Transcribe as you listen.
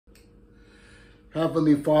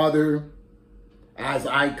Heavenly Father, as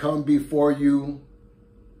I come before you,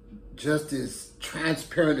 just as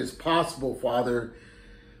transparent as possible, Father,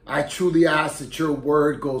 I truly ask that your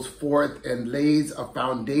word goes forth and lays a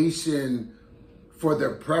foundation for the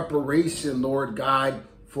preparation, Lord God,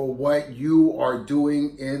 for what you are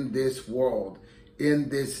doing in this world, in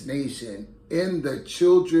this nation, in the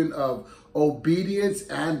children of obedience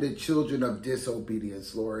and the children of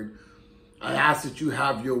disobedience, Lord. I ask that you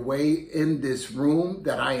have your way in this room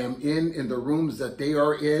that I am in the rooms that they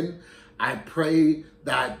are in. I pray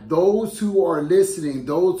that those who are listening,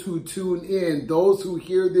 those who tune in, those who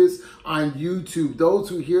hear this on YouTube, those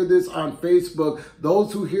who hear this on Facebook,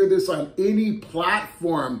 those who hear this on any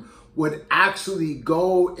platform would actually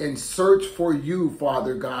go and search for you,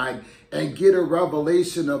 Father God, and get a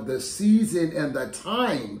revelation of the season and the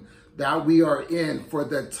time that we are in. For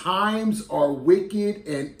the times are wicked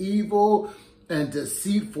and evil and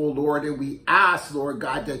deceitful, Lord. And we ask, Lord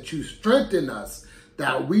God, that you strengthen us,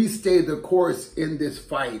 that we stay the course in this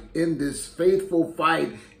fight, in this faithful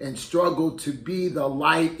fight, and struggle to be the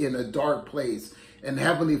light in a dark place. And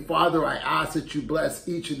Heavenly Father, I ask that you bless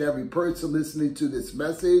each and every person listening to this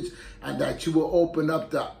message, and that you will open up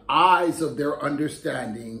the eyes of their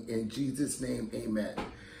understanding. In Jesus' name, amen.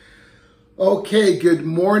 Okay, good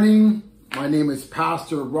morning. My name is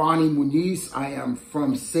Pastor Ronnie Muniz. I am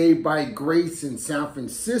from Saved by Grace in San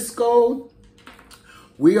Francisco.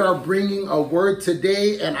 We are bringing a word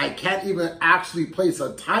today, and I can't even actually place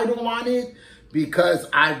a title on it because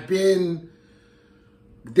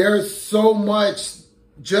there's so much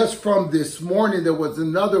just from this morning. There was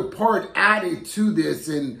another part added to this,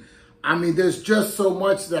 and I mean, there's just so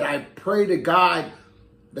much that I pray to God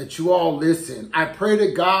that you all listen. I pray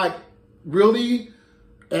to God really,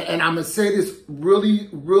 and I'm going to say this really,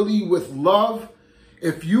 really with love.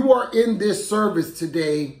 If you are in this service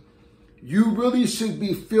today, you really should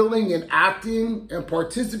be feeling and acting and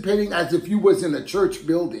participating as if you was in a church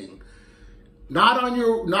building. Not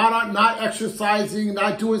exercising,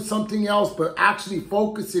 not doing something else, but actually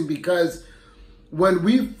focusing, because when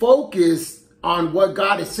we focus on what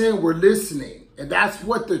God is saying, we're listening. And that's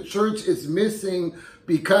what the church is missing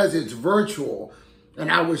because it's virtual. And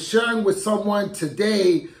I was sharing with someone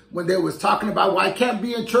today when they was talking about, well, I can't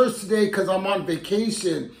be in church today because I'm on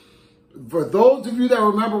vacation. For those of you that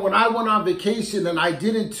remember when I went on vacation and I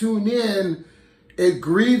didn't tune in, it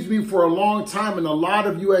grieved me for a long time. And a lot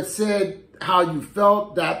of you had said how you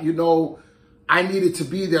felt that, I needed to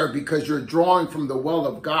be there because you're drawing from the well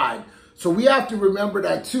of God. So we have to remember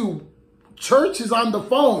that too. Church is on the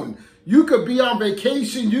phone. You could be on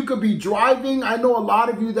vacation. You could be driving. I know a lot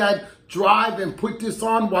of you that drive and put this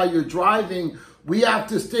on while you're driving. We have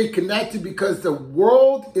to stay connected because the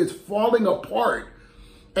world is falling apart.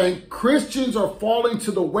 And Christians are falling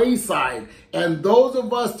to the wayside. And those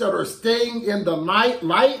of us that are staying in the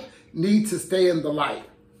light need to stay in the light.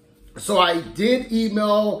 So I did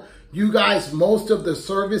email you guys most of the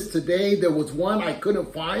service today. There was one I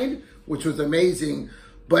couldn't find, which was amazing.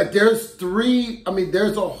 But there's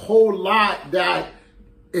there's a whole lot that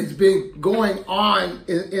has been going on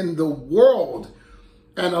in the world.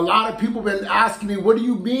 And a lot of people have been asking me, what do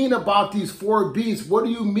you mean about these four beasts? What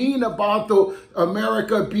do you mean about the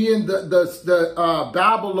America being the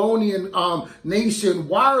Babylonian nation?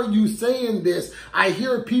 Why are you saying this? I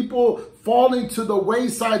hear people falling to the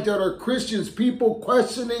wayside that are Christians, people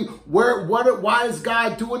questioning why is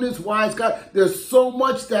God doing this? Why is God? There's so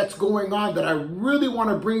much that's going on that I really want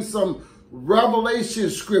to bring some revelation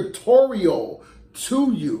scriptorial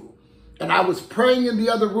to you. And I was praying in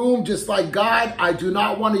the other room, just like, God, I do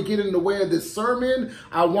not want to get in the way of this sermon.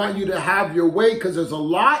 I want you to have your way because there's a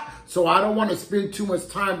lot. So I don't want to spend too much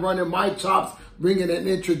time running my chops, bringing an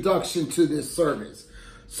introduction to this service.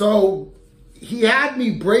 So he had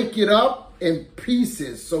me break it up in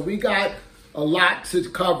pieces. So we got a lot to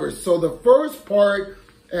cover. So the first part,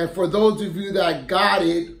 and for those of you that got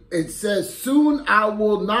it, it says, soon I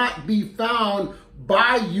will not be found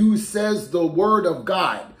by you, says the word of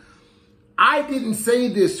God. I didn't say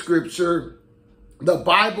this scripture. The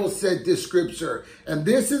Bible said this scripture. And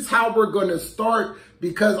this is how we're going to start,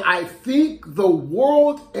 because I think the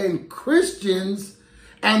world and Christians,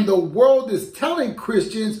 and the world is telling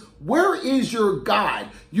Christians, where is your God?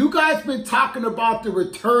 You guys been talking about the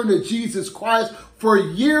return of Jesus Christ for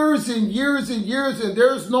years and years and years, and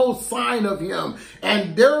there's no sign of him.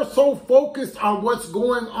 And they're so focused on what's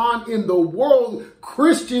going on in the world,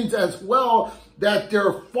 Christians as well, that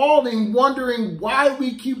they're falling, wondering why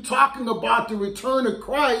we keep talking about the return of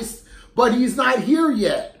Christ, but he's not here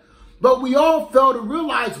yet. But we all fail to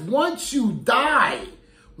realize once you die,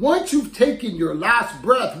 once you've taken your last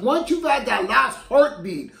breath, once you've had that last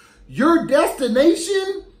heartbeat, your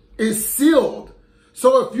destination is sealed.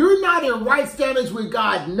 So if you're not in right standings with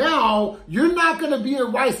God now, you're not going to be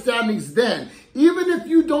in right standings then. Even if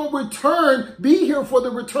you don't be here for the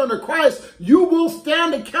return of Christ, you will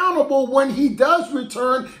stand accountable when he does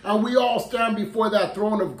return, and we all stand before that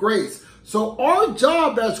throne of grace. So our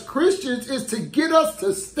job as Christians is to get us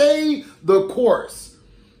to stay the course.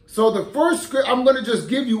 So the first script, I'm going to just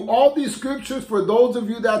give you all these scriptures for those of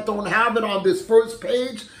you that don't have it on this first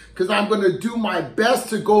page, because I'm going to do my best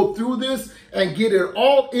to go through this and get it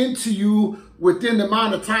all into you within the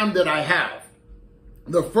amount of time that I have.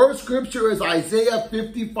 The first scripture is Isaiah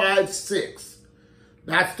 55:6.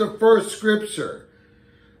 That's the first scripture.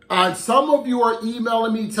 Some of you are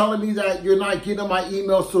emailing me, telling me that you're not getting my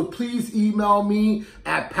email. So please email me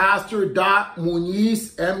at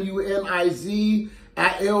pastor.muniz, M-U-N-I-Z,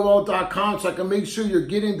 @AOL.com, so I can make sure you're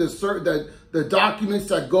getting the documents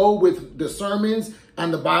that go with the sermons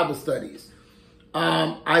and the Bible studies.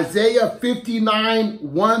 Isaiah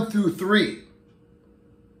 59:1-3.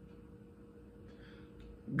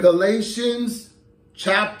 Galatians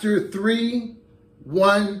chapter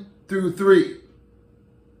 3:1-3.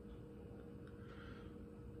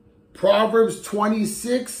 Proverbs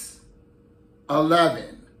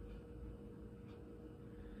 26:11.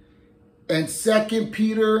 And 2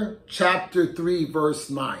 Peter chapter 3 verse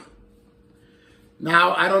 9.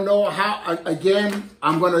 Now, I don't know how, again,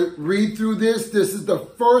 I'm going to read through this. This is the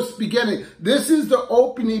first beginning. This is the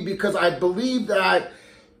opening because I believe that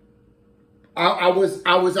I was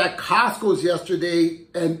at Costco's yesterday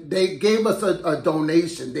and they gave us a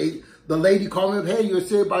donation. The lady called me up, hey, you're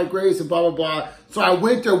saved by grace and blah, blah, blah. So I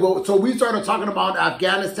went there. So we started talking about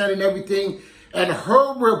Afghanistan and everything. And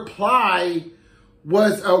her reply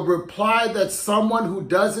was a reply that someone who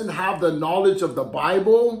doesn't have the knowledge of the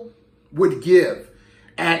Bible would give.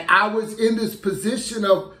 And I was in this position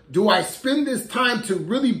of, do I spend this time to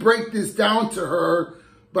really break this down to her?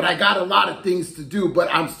 But I got a lot of things to do.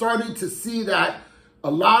 But I'm starting to see that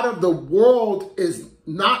a lot of the world is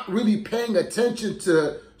not really paying attention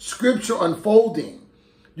to scripture unfolding.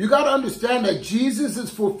 You got to understand that Jesus is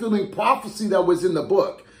fulfilling prophecy that was in the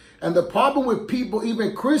book. And the problem with people,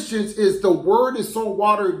 even Christians, is the word is so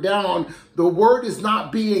watered down. The word is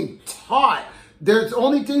not being taught. There's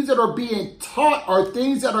only things that are being taught are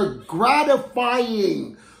things that are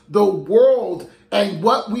gratifying the world and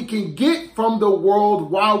what we can get from the world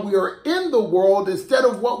while we are in the world instead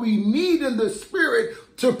of what we need in the spirit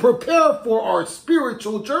to prepare for our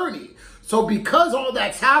spiritual journey. So because all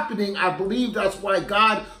that's happening, I believe that's why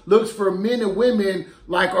God looks for men and women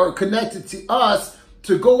like are connected to us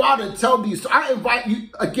to go out and tell these. So I invite you,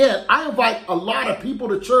 again, I invite a lot of people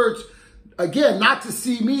to church, again, not to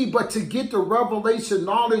see me, but to get the revelation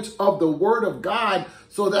knowledge of the word of God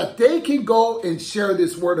so that they can go and share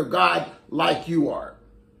this word of God like you are.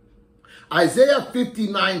 Isaiah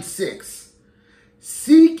 59:6.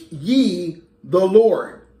 Seek ye the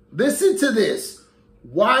Lord. Listen to this.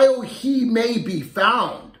 While he may be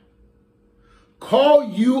found. Call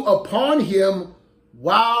you upon him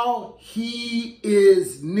while he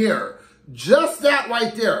is near. Just that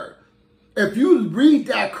right there. If you read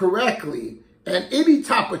that correctly, and any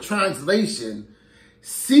type of translation,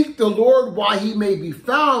 seek the Lord while he may be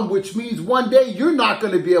found, which means one day you're not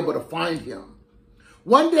going to be able to find him.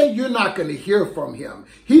 One day you're not going to hear from him.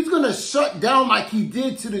 He's going to shut down like he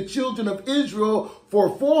did to the children of Israel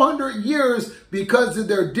for 400 years because of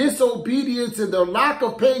their disobedience and their lack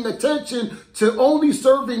of paying attention to only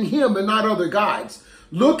serving him and not other gods.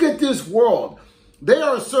 Look at this world. They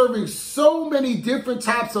are serving so many different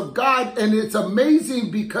types of God, and it's amazing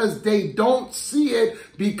because they don't see it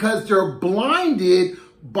because they're blinded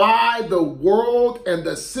by the world and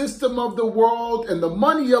the system of the world and the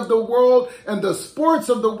money of the world and the sports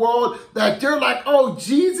of the world, that they're like, oh,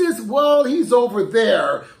 Jesus, well, he's over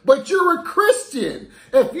there. But you're a Christian.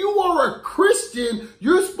 If you are a Christian,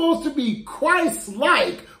 you're supposed to be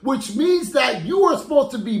Christ-like, which means that you are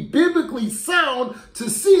supposed to be biblically sound to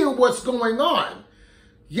see what's going on.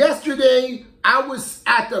 Yesterday, I was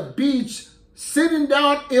at the beach sitting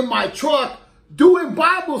down in my truck doing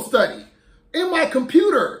Bible study in my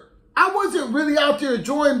computer. I wasn't really out there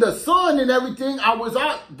enjoying the sun and everything. I was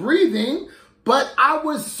out breathing, but I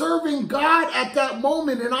was serving God at that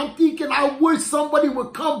moment. And I'm thinking, I wish somebody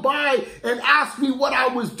would come by and ask me what I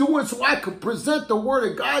was doing so I could present the word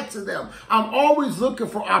of God to them. I'm always looking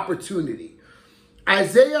for opportunity.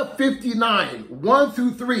 Isaiah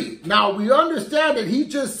 59:1-3. Now we understand that he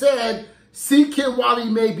just said, seek him while he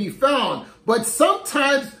may be found. But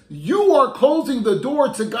sometimes you are closing the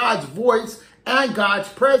door to God's voice and God's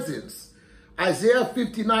presence. Isaiah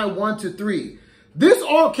 59, 1-3. This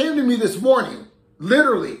all came to me this morning,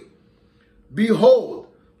 literally. Behold,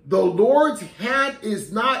 the Lord's hand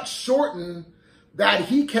is not shortened that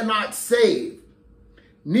he cannot save,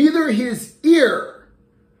 neither his ear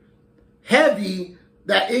heavy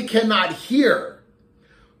that it cannot hear.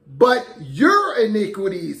 But your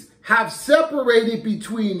iniquities have separated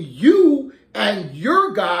between you and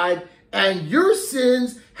your God, and your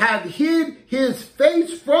sins have hid his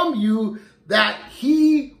face from you, that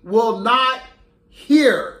he will not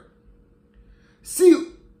hear. See,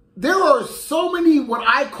 there are so many what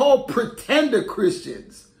I call pretender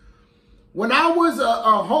Christians. When I was a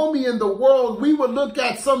homie in the world, we would look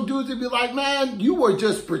at some dudes and be like, man, you were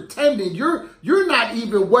just pretending. You're not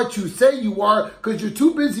even what you say you are, because you're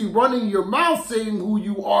too busy running your mouth saying who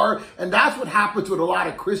you are. And that's what happens with a lot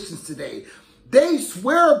of Christians today. They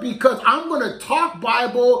swear because I'm going to talk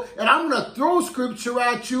Bible and I'm going to throw scripture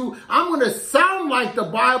at you. I'm going to sound like the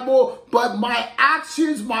Bible, but my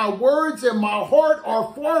actions, my words, and my heart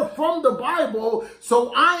are far from the Bible.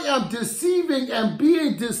 So I am deceiving and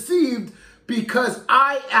being deceived because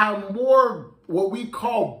I am more what we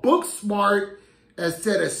call book smart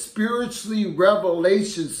instead of spiritually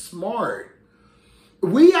revelation smart.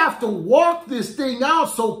 We have to walk this thing out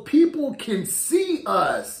so people can see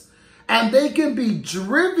us. And they can be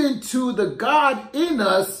driven to the God in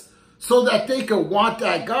us so that they can want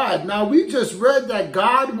that God. Now, we just read that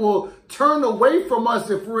God will turn away from us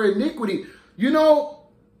if we're iniquity. You know,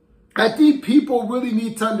 I think people really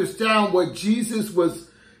need to understand what Jesus was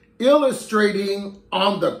illustrating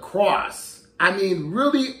on the cross. I mean,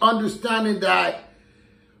 really understanding that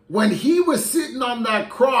when he was sitting on that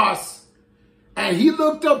cross and he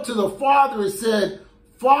looked up to the Father and said,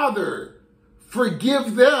 Father,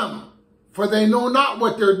 forgive them, for they know not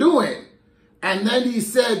what they're doing. And then he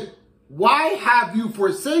said, why have you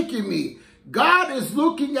forsaken me? God is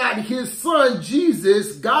looking at his son,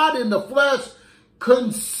 Jesus, God in the flesh,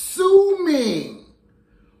 consuming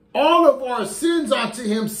all of our sins onto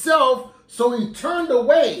himself. So he turned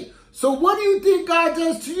away. So what do you think God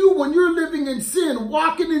does to you when you're living in sin,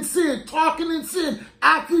 walking in sin, talking in sin,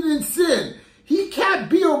 acting in sin? He can't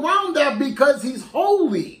be around that because he's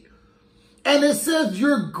holy. And it says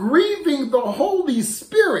you're grieving the Holy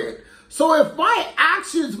Spirit. So if my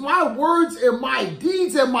actions, my words, and my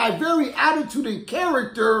deeds, and my very attitude and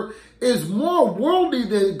character is more worldly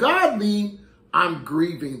than godly, I'm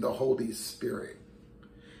grieving the Holy Spirit.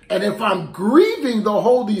 And if I'm grieving the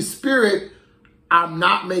Holy Spirit, I'm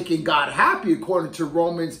not making God happy, according to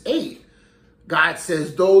Romans 8. God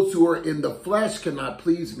says those who are in the flesh cannot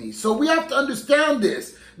please me. So we have to understand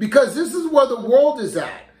this, because this is where the world is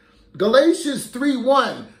at. Galatians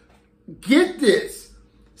 3:1, get this.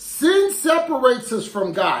 Sin separates us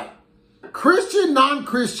from God. Christian,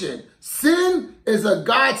 non-Christian, sin is a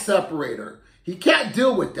God separator. He can't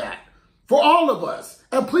deal with that for all of us.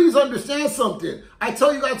 And please understand something. I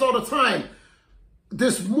tell you guys all the time,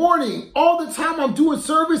 this morning, all the time I'm doing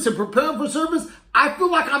service and preparing for service, I feel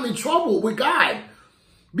like I'm in trouble with God.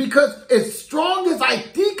 Because as strong as I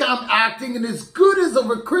think I'm acting and as good as of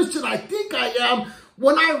a Christian I think I am,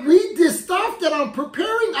 when I read this stuff that I'm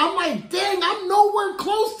preparing, I'm like, dang, I'm nowhere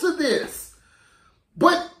close to this.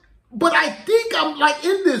 But I think I'm like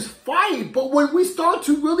in this fight. But when we start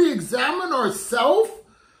to really examine ourselves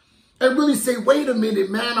and really say, wait a minute,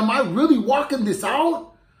 man, am I really walking this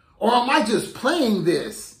out? Or am I just playing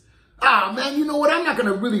this? Ah, man, you know what? I'm not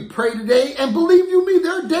going to really pray today. And believe you me,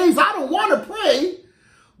 there are days I don't want to pray,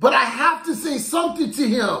 but I have to say something to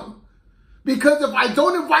him. Because if I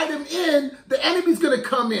don't invite him in, the enemy's going to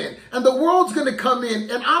come in and the world's going to come in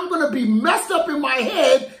and I'm going to be messed up in my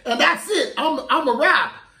head and that's it. I'm a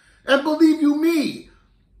wrap. And believe you me,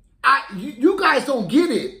 you guys don't get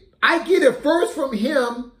it. I get it first from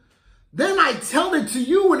him. Then I tell it to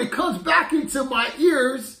you and it comes back into my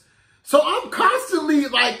ears. So I'm constantly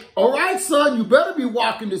like, all right, son, you better be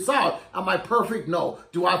walking this out. Am I perfect? No.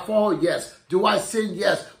 Do I fall? Yes. Do I sin?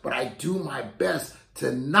 Yes. But I do my best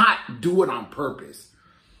to not do it on purpose.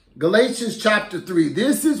 Galatians chapter 3.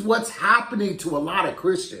 This is what's happening to a lot of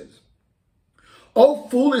Christians. O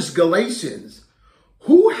foolish Galatians,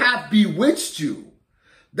 who have bewitched you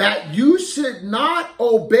that you should not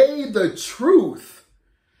obey the truth,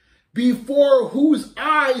 before whose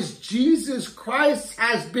eyes Jesus Christ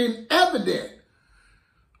has been evident?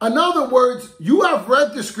 In other words, you have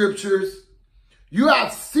read the scriptures. You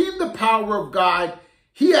have seen the power of God.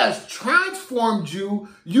 He has transformed you.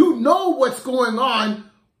 You know what's going on.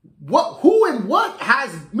 Who and what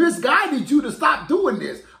has misguided you to stop doing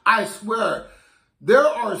this? I swear, there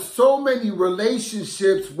are so many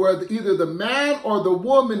relationships where either the man or the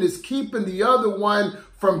woman is keeping the other one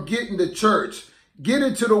from getting to church,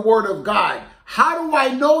 getting to the word of God. How do I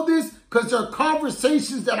know this? Because there are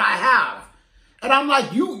conversations that I have. And I'm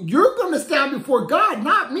like, you're going to stand before God,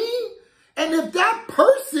 not me. And if that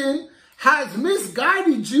person has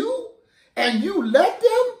misguided you and you let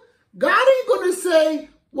them, God ain't going to say,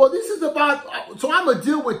 well, this is about, so I'm going to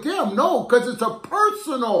deal with them. No, because it's a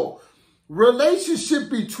personal relationship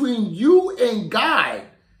between you and God.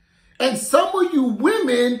 And some of you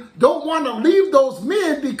women don't want to leave those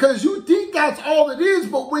men because you think that's all it is.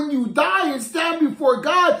 But when you die and stand before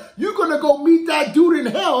God, you're going to go meet that dude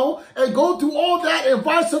in hell and go through all that and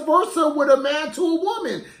vice versa with a man to a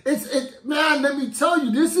woman. Man, let me tell you,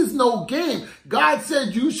 this is no game. God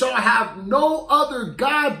said, you shall have no other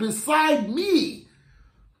God beside me.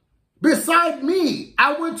 Beside me.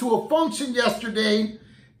 I went to a function yesterday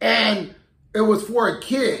and it was for a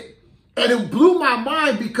kid. And it blew my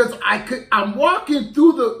mind because I'm walking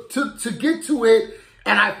through to get to it,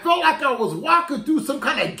 and I felt like I was walking through some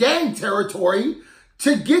kind of gang territory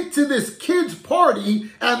to get to this kid's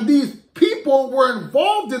party, and these people were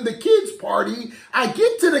involved in the kids' party. I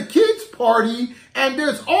get to the kids' party, and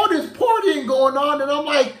there's all this partying going on, and I'm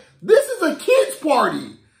like, this is a kids'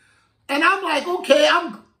 party. And I'm like, okay,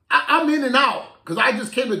 I'm in and out, because I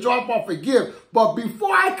just came to drop off a gift. But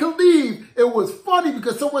before I could leave, it was funny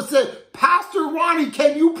because someone said, Pastor Ronnie,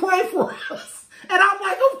 can you pray for us? And I'm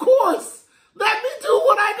like, of course. Let me do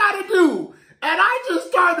what I got to do. And I just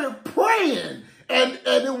started praying. And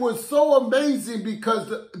it was so amazing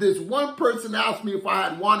because this one person asked me if I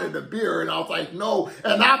had wanted a beer. And I was like, no.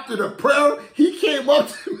 And after the prayer, he came up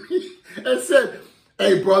to me and said,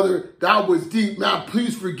 hey, brother, that was deep. Man,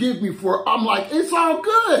 please forgive me for it. I'm like, it's all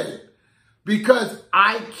good. Because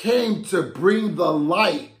I came to bring the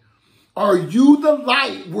light. Are you the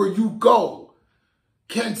light where you go?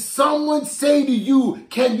 Can someone say to you,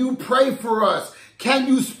 can you pray for us? Can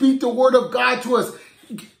you speak the word of God to us?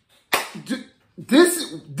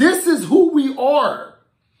 This is who we are.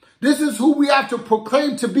 This is who we have to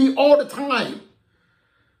proclaim to be all the time.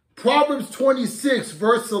 Proverbs 26,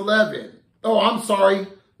 verse 11. Oh, I'm sorry.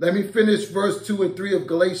 Let me finish verse 2 and 3 of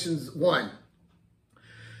Galatians 1.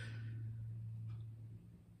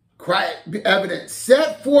 Christ be evident,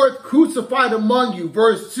 set forth, crucified among you.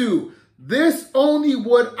 Verse 2, this only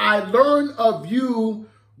would I learn of you.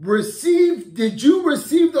 Did you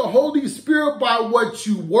receive the Holy Spirit by what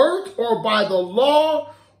you worked, or by the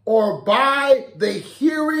law, or by the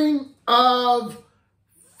hearing of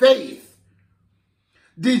faith?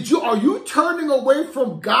 Are you turning away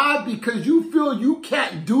from God because you feel you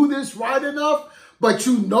can't do this right enough, but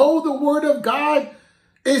you know the word of God?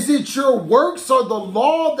 Is it your works or the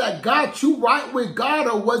law that got you right with God,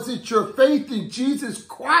 or was it your faith in Jesus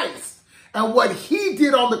Christ and what he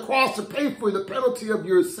did on the cross to pay for the penalty of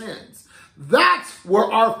your sins? That's where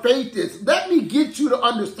our faith is. Let me get you to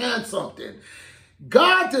understand something.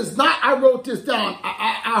 God does not, I wrote this down.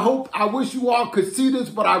 I wish you all could see this,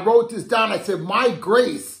 but I wrote this down. I said, my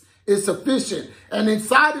grace is sufficient. And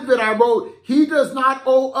inside of it, I wrote, he does not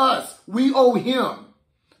owe us. We owe him.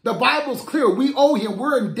 The Bible's clear. We owe him.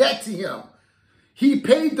 We're in debt to him. He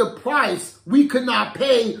paid the price we could not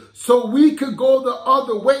pay so we could go the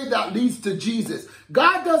other way that leads to Jesus.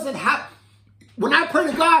 God doesn't have, when I pray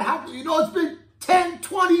to God, it's been 10,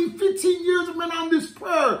 20, 15 years I've been on this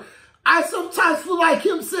prayer. I sometimes feel like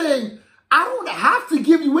him saying, I don't have to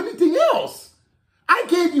give you anything else. I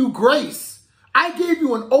gave you grace. I gave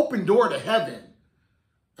you an open door to heaven.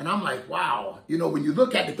 And I'm like, wow, when you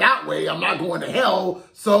look at it that way, I'm not going to hell.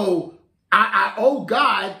 So I owe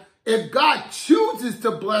God. If God chooses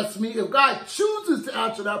to bless me, if God chooses to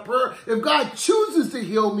answer that prayer, if God chooses to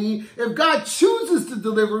heal me, if God chooses to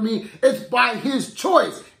deliver me, it's by his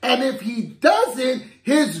choice. And if he doesn't,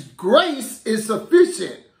 his grace is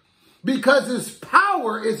sufficient. Because his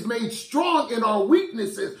power is made strong in our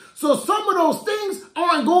weaknesses. So some of those things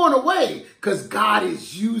aren't going away because God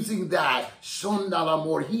is using that.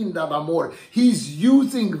 He's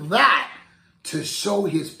using that to show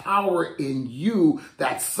his power in you,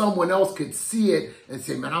 that someone else could see it and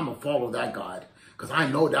say, man, I'm going to follow that God. Because I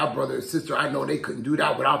know that brother and sister, I know they couldn't do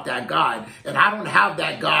that without that God. And I don't have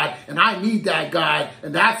that God, and I need that God.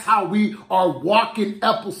 And that's how we are walking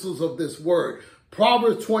epistles of this word.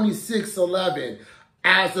 Proverbs 26:11.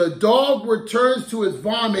 As a dog returns to his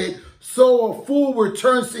vomit, so a fool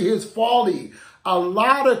returns to his folly. A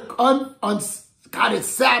lot of, God, it's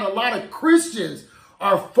sad, a lot of Christians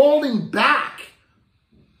are falling back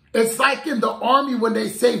It's like in the army when they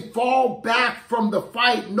say fall back from the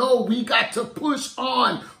fight. No, we got to push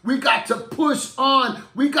on. We got to push on.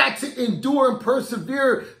 We got to endure and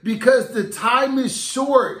persevere because the time is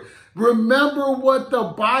short. Remember what the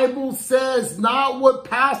Bible says, not what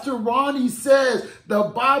Pastor Ronnie says. The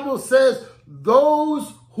Bible says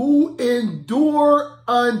those who endure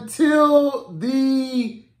until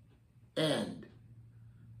the end.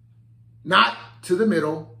 Not to the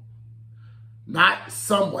middle. Not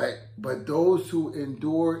somewhat, but those who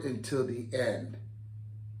endure until the end.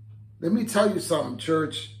 Let me tell you something,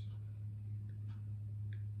 church.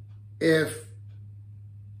 If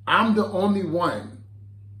I'm the only one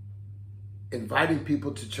inviting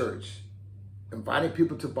people to church, inviting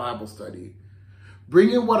people to Bible study,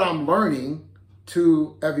 bringing what I'm learning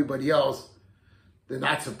to everybody else, then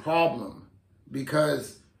that's a problem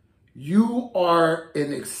because you are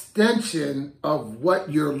an extension of what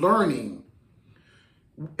you're learning.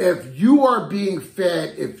 If you are being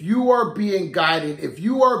fed, if you are being guided, if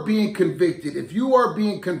you are being convicted, if you are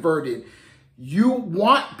being converted, you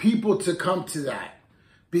want people to come to that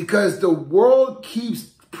because the world keeps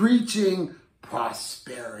preaching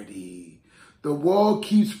prosperity. The world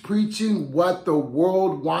keeps preaching what the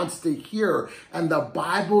world wants to hear. And the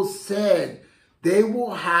Bible said they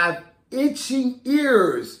will have itching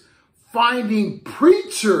ears finding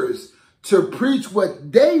preachers to preach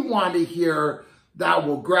what they want to hear that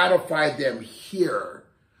will gratify them here.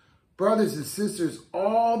 Brothers and sisters,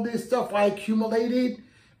 all this stuff I accumulated,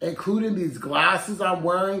 including these glasses I'm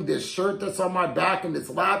wearing, this shirt that's on my back, and this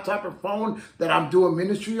laptop and phone that I'm doing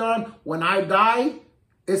ministry on, when I die,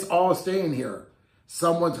 it's all staying here.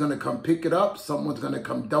 Someone's going to come pick it up. Someone's going to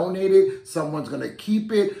come donate it. Someone's going to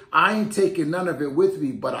keep it. I ain't taking none of it with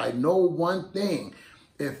me, but I know one thing.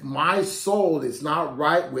 If my soul is not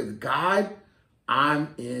right with God,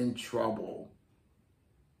 I'm in trouble.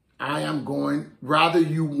 I am going, rather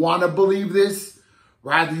you want to believe this,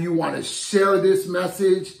 rather you want to share this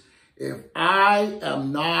message, if I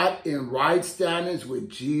am not in right standings with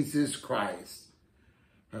Jesus Christ,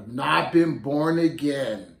 have not been born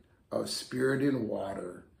again of spirit and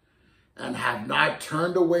water, and have not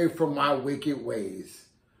turned away from my wicked ways,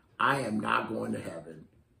 I am not going to heaven.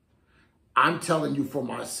 I'm telling you for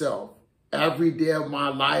myself, every day of my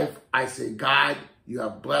life, I say, God, you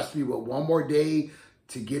have blessed me with one more day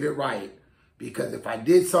to get it right. Because if I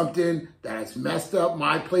did something that has messed up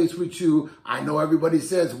my place with you, I know everybody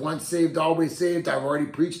says once saved, always saved. I've already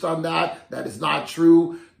preached on that. That is not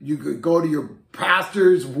true. You could go to your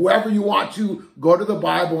pastors, whoever you want to, go to the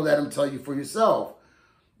Bible and let them tell you for yourself.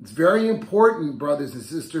 It's very important, brothers and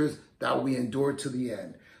sisters, that we endure to the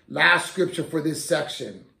end. Last scripture for this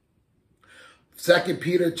section, 2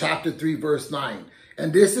 Peter chapter 3, verse 9.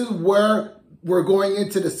 And this is where we're going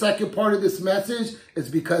into the second part of this message, is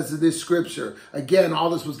because of this scripture. Again,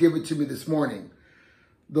 all this was given to me this morning.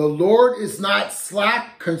 The Lord is not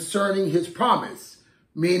slack concerning his promise,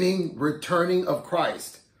 meaning returning of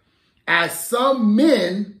Christ, as some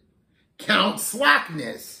men count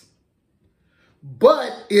slackness,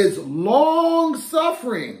 but is long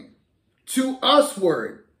suffering to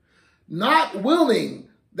usward, not willing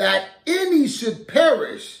that any should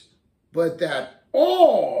perish, but that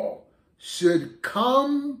all should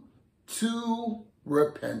come to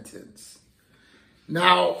repentance.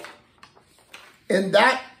 Now, in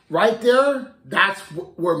that right there, that's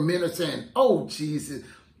where men are saying, oh, Jesus,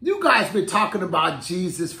 you guys been talking about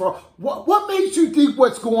Jesus for, what makes you think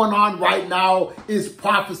what's going on right now is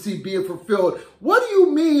prophecy being fulfilled? What do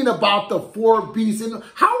you mean about the four beasts? And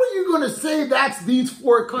how are you going to say that's these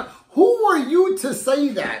four? Who are you to say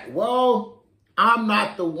that? Well, I'm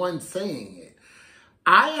not the one saying it.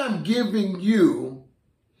 I am giving you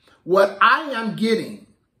what I am getting.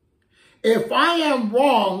 If I am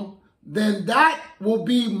wrong, then that will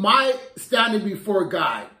be my standing before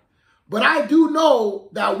God. But I do know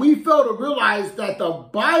that we fail to realize that the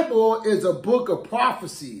Bible is a book of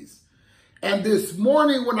prophecies. And this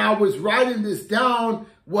morning when I was writing this down,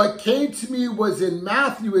 what came to me was in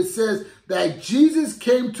Matthew. It says that Jesus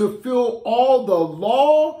came to fulfill all the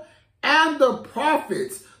law and the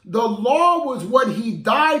prophets. The law was what he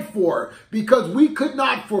died for because we could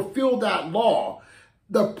not fulfill that law.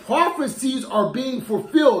 The prophecies are being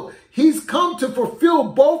fulfilled. He's come to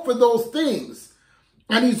fulfill both of those things.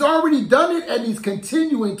 And he's already done it and he's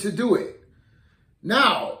continuing to do it.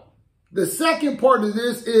 Now, the second part of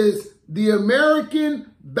this is the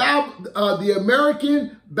American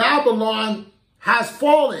Babylon has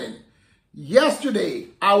fallen. Yesterday,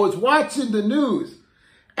 I was watching the news.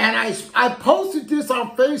 And I posted this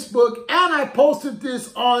on Facebook, and I posted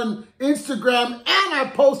this on Instagram, and I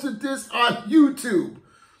posted this on YouTube.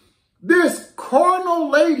 This carnal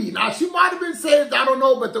lady, now she might have been saved, I don't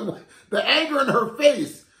know, but the anger in her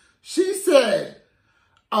face, she said,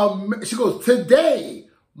 she goes, today,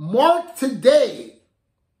 mark today,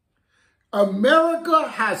 America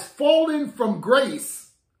has fallen from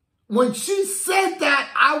grace. When she said that,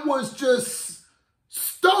 I was just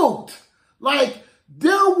stoked. Like,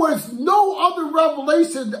 there was no other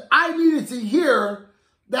revelation that I needed to hear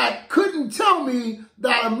that couldn't tell me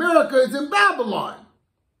that America is in Babylon.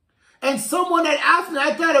 And someone had asked me,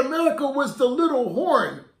 I thought America was the little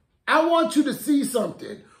horn. I want you to see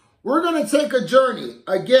something. We're going to take a journey.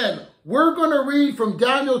 Again, we're going to read from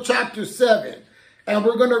Daniel chapter 7. And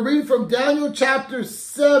we're going to read from Daniel chapter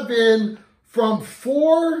 7 from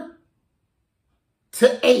 4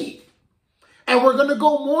 to 8. And we're going to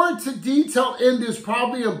go more into detail in this,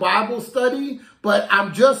 probably in Bible study, but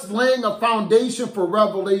I'm just laying a foundation for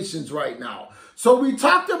Revelations right now. So we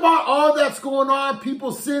talked about all that's going on,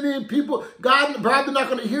 people sinning, people, God probably not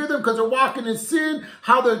going to hear them because they're walking in sin,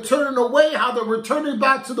 how they're turning away, how they're returning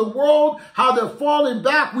back to the world, how they're falling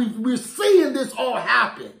back. We're seeing this all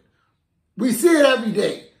happen. We see it every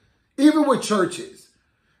day, even with churches.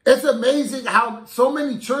 It's amazing how so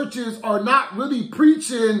many churches are not really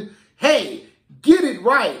preaching, hey, get it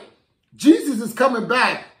right. Jesus is coming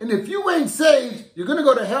back. And if you ain't saved, you're going to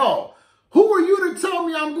go to hell. Who are you to tell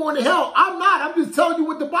me I'm going to hell? I'm not. I'm just telling you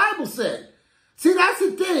what the Bible said. See, that's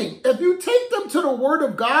the thing. If you take them to the Word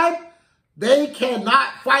of God, they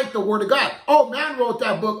cannot fight the Word of God. Oh, man wrote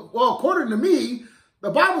that book. Well, according to me, the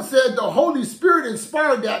Bible said the Holy Spirit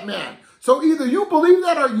inspired that man. So either you believe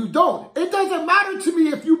that or you don't. It doesn't matter to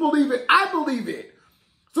me if you believe it. I believe it.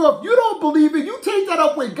 So if you don't believe it, you take that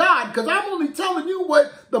up with God, because I'm only telling you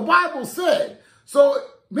what the Bible said. So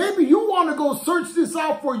maybe you want to go search this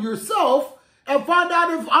out for yourself and find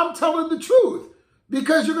out if I'm telling the truth,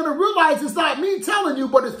 because you're going to realize it's not me telling you,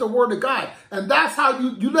 but it's the Word of God. And that's how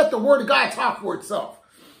you let the Word of God talk for itself.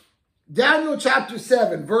 Daniel chapter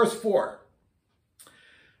 7, verse 4.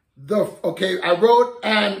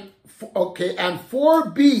 And four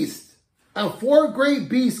beasts, and four great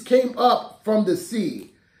beasts came up from the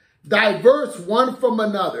sea, diverse one from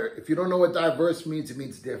another. If you don't know what diverse means, it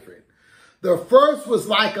means different. The first was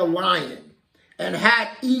like a lion and had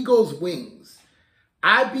eagle's wings.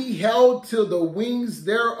 I beheld till the wings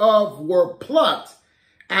thereof were plucked,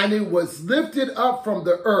 and it was lifted up from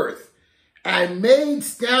the earth, and made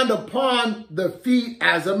stand upon the feet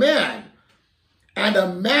as a man. And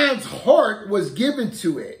a man's heart was given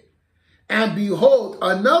to it. And behold,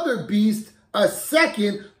 another beast, a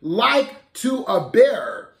second, like to a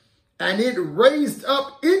bear. And it raised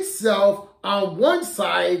up itself on one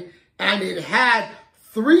side, and it had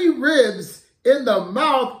 3 ribs in the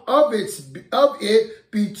mouth of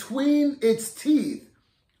it between its teeth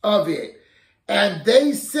of it. And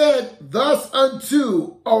they said thus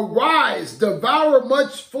unto, arise, devour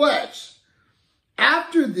much flesh.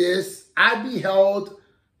 After this I beheld,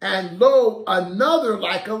 and lo, another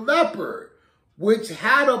like a leopard, which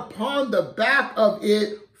had upon the back of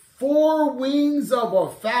it 4 wings of a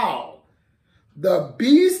fowl. The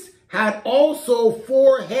beast had also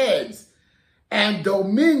 4 heads, and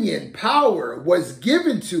dominion, power was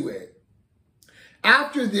given to it.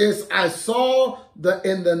 After this I saw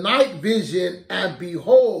in the night vision, and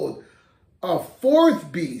behold, a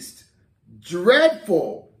 4th beast,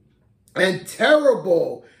 dreadful and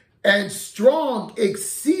terrible and strong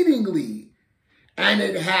exceedingly, and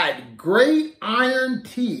it had great iron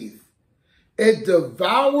teeth. It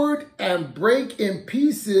devoured and brake in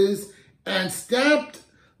pieces, and stamped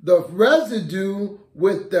the residue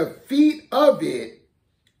with the feet of it,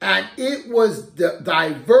 and it was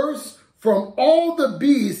diverse from all the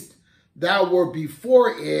beasts that were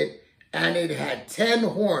before it, and it had 10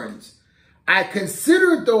 horns. I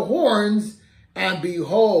considered the horns, and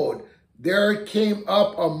behold, there came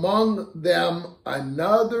up among them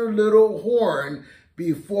another little horn,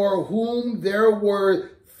 before whom there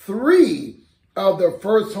were 3 of the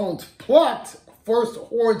first horns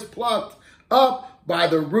plucked up by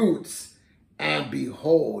the roots. And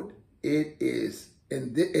behold, in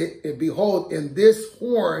this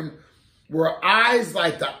horn were eyes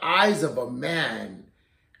like the eyes of a man,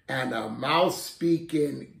 and a mouth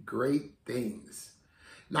speaking great things.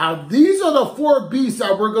 Now, these are the 4 beasts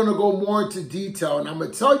that we're going to go more into detail. And I'm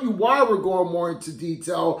going to tell you why we're going more into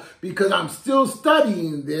detail, because I'm still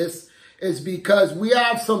studying this, is because we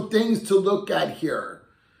have some things to look at here.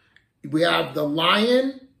 We have the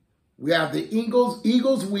lion, we have the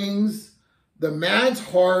eagle's wings, the man's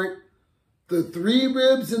heart, the 3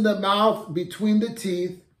 ribs in the mouth between the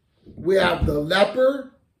teeth. We have the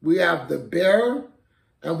leopard, we have the bear,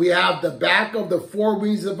 and we have the back of the four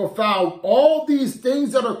wings of a fowl. All these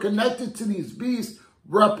things that are connected to these beasts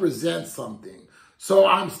represent something. So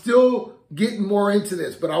I'm still getting more into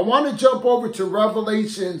this, but I want to jump over to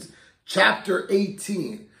Revelations chapter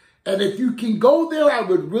 18. And if you can go there, I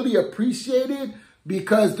would really appreciate it,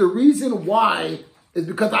 because the reason why is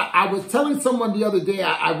because I was telling someone the other day,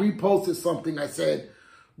 I reposted something. I said,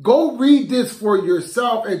 go read this for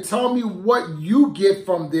yourself and tell me what you get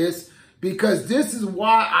from this, because this is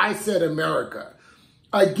why I said America.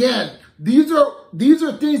 Again, these are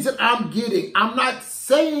things that I'm getting. I'm not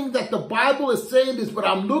saying that the Bible is saying this, but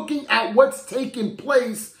I'm looking at what's taking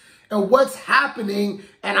place and what's happening,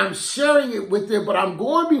 and I'm sharing it with them. But I'm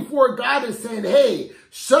going before God and saying, hey,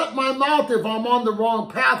 shut my mouth if I'm on the wrong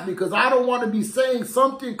path, because I don't want to be saying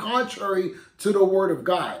something contrary to the word of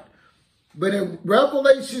God. But in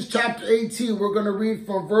Revelation chapter 18, we're going to read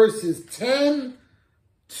from verses 10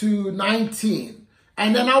 to 19.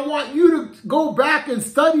 And then I want you to go back and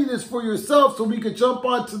study this for yourself so we can jump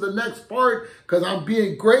on to the next part, because I'm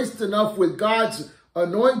being graced enough with God's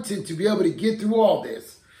anointing to be able to get through all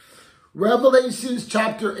this. Revelation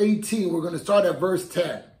chapter 18, we're going to start at verse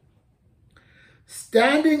 10.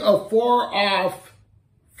 Standing afar off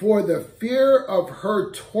for the fear of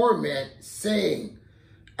her torment, saying,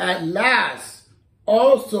 at last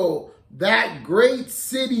also that great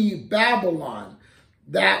city Babylon,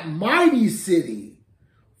 that mighty city,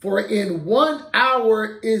 for in 1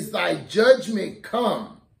 hour is thy judgment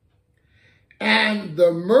come. And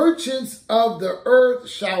the merchants of the earth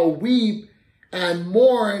shall weep and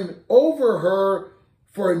mourn over her,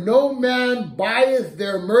 for no man buyeth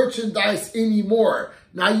their merchandise anymore.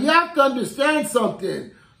 Now you have to understand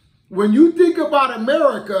something. When you think about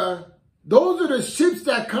America, those are the ships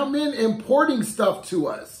that come in importing stuff to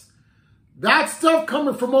us. That stuff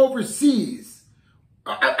coming from overseas.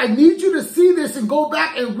 I need you to see this and go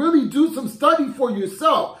back and really do some study for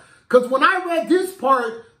yourself. Because when I read this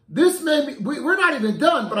part, this made me, we're not even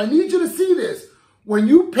done, but I need you to see this. When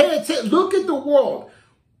you pay attention, look at the world.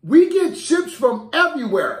 We get ships from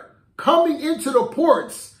everywhere coming into the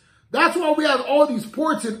ports. That's why we have all these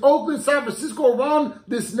ports in Oakland, San Francisco, around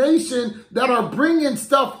this nation that are bringing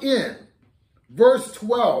stuff in. Verse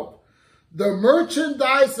 12, the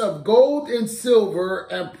merchandise of gold and silver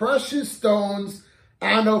and precious stones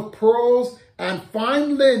and of pearls and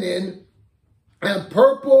fine linen and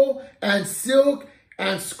purple and silk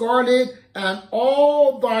and scarlet and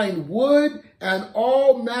all thine wood and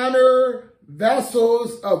all manner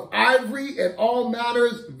vessels of ivory and all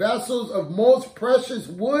manners vessels of most precious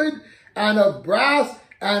wood and of brass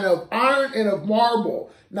and of iron and of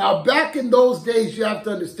marble. Now, back in those days, you have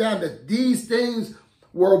to understand that these things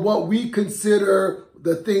were what we consider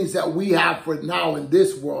the things that we have for now in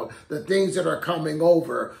this world, the things that are coming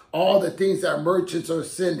over, all the things that merchants are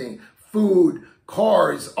sending, food,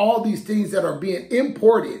 cars, all these things that are being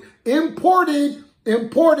imported. Imported,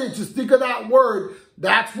 just think of that word.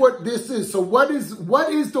 That's what this is. So what is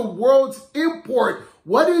the world's import?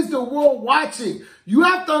 What is the world watching? You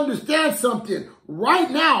have to understand something. Right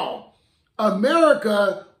now,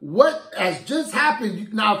 America, what has just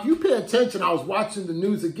happened, now if you pay attention, I was watching the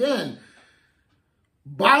news again,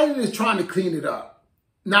 Biden is trying to clean it up.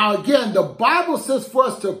 Now again, the Bible says for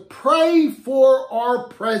us to pray for our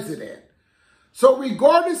president. So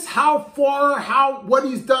regardless what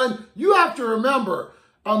he's done, you have to remember,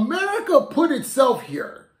 America put itself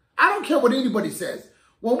here. I don't care what anybody says.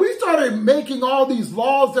 When we started making all these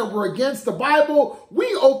laws that were against the Bible, we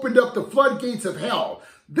opened up the floodgates of hell.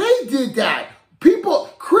 They did that. People,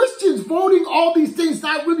 Christians voting all these things,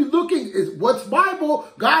 not really looking is what's Bible.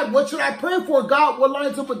 God, what should I pray for? God, what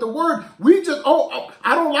lines up with the word? We just,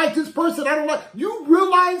 I don't like this person. You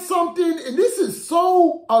realize something? And this is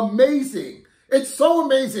so amazing. It's so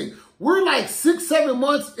amazing. We're like 6-7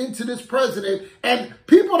 months into this president, and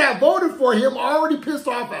people that voted for him are already pissed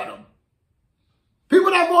off at him.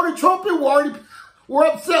 People that voted Trump in were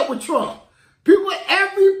upset with Trump.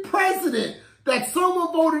 Every president that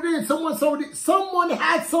someone voted in, someone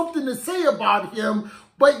had something to say about him,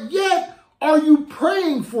 but yet are you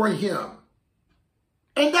praying for him?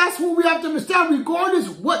 And that's what we have to understand, regardless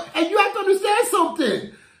and you have to understand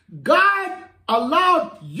something. God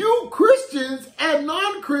allowed you Christians and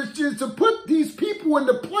non-Christians to put these people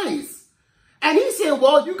into place. And he said,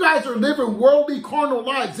 well, you guys are living worldly, carnal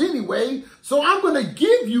lives anyway, so I'm going to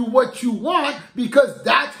give you what you want because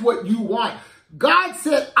that's what you want. God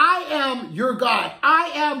said, I am your God.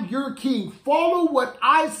 I am your king. Follow what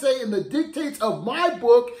I say in the dictates of my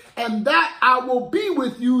book, and that I will be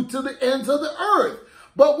with you to the ends of the earth.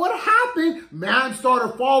 But what happened? Man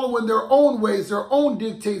started following their own ways, their own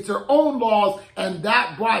dictates, their own laws, and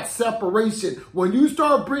that brought separation. When you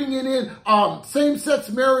start bringing in same-sex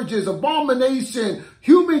marriages, abomination,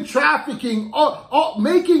 human trafficking,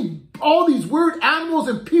 making all these weird animals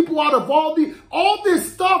and people out of all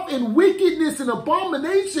this stuff and wickedness and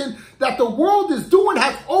abomination that the world is doing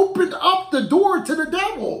has opened up the door to the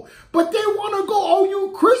devil. But they want to go, oh,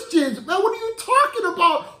 you Christians, man, what are you talking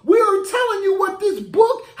about? We are telling you what this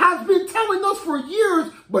book has been telling us for years,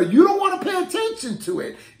 but you don't want to pay attention to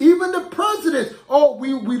it. Even the presidents, oh,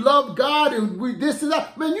 we love God and we this and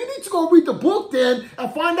that. Man, you need to go read the book then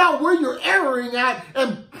and find out where you're erring at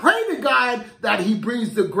and pray to God that he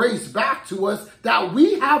brings the grace back to us that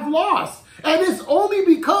we have lost. And it's only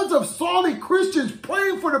because of solid Christians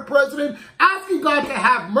praying for the president, asking God to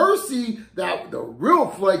have mercy, that the real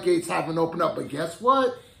floodgates haven't opened up. But guess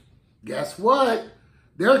what? Guess what?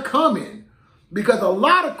 They're coming. Because a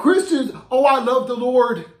lot of Christians, oh, I love the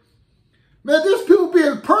Lord. Man, there's people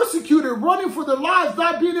being persecuted, running for their lives,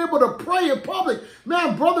 not being able to pray in public.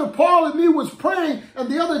 Man, Brother Paul and me was praying, and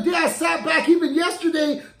the other day I sat back, even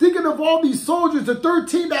yesterday, thinking of all these soldiers, the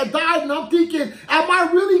 13 that died, and I'm thinking, am I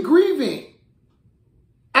really grieving?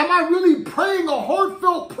 Am I really praying a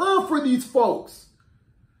heartfelt prayer for these folks?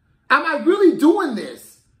 Am I really doing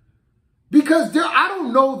this? Because I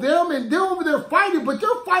don't know them, and they're over there fighting, but they're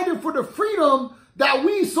fighting for the freedom that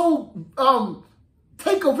we so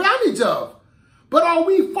take advantage of. But are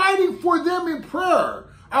we fighting for them in prayer?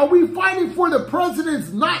 Are we fighting for the presidents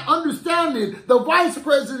not understanding, the vice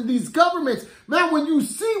president, these governments? Man, when you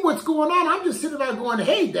see what's going on, I'm just sitting there going,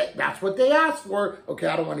 hey, that's what they asked for. Okay,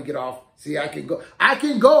 I don't want to get off. See, I can go. I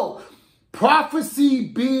can go. Prophecy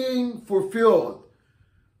being fulfilled.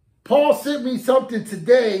 Paul sent me something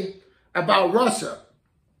today about Russia.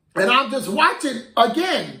 And I'm just watching,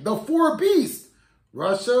 again, the four beasts.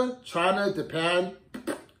 Russia, China, Japan,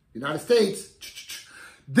 United States.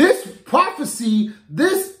 This prophecy,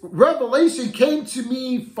 this revelation came to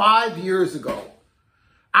me 5 years ago.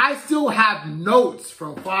 I still have notes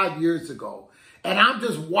from 5 years ago. And I'm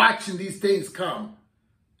just watching these things come.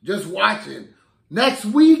 Just watching. Next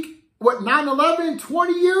week, what, 9/11,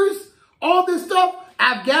 20 years? All this stuff.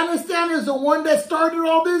 Afghanistan is the one that started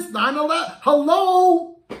all this. 9/11.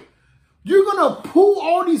 Hello? You're going to pull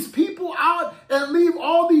all these people out and leave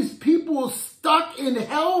all these people stuck in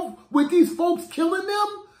hell with these folks killing them?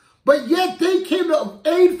 But yet they came to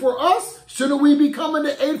aid for us. Shouldn't we be coming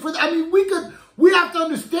to aid for them? I mean, we have to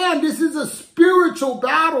understand this is a spiritual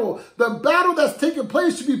battle. The battle that's taking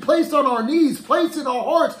place should be placed on our knees, placed in our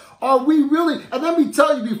hearts. Are we really? And let me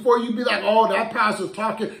tell you before you be like, oh, that pastor's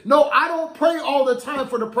talking. No, I don't pray all the time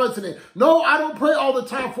for the president. No, I don't pray all the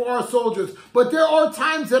time for our soldiers. But there are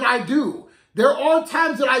times that I do. There are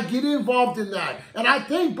times that I get involved in that. And I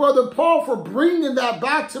thank Brother Paul for bringing that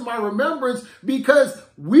back to my remembrance, because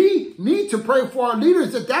we need to pray for our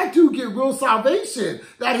leaders that dude get real salvation,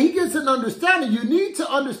 that he gets an understanding. You need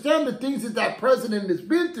to understand the things that president has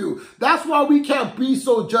been through. That's why we can't be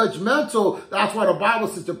so judgmental. That's why the Bible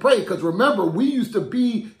says to pray, because remember, we used to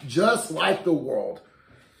be just like the world.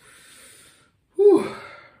 Whew.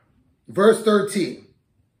 Verse 13.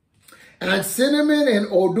 And cinnamon and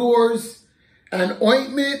odors, and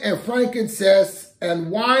ointment and frankincense, and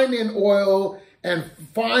wine and oil, and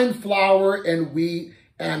fine flour and wheat,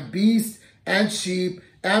 and beasts and sheep,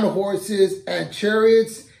 and horses, and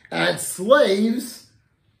chariots, and slaves,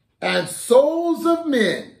 and souls of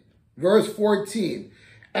men. Verse 14.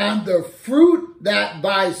 And the fruit that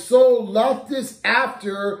thy soul lufteth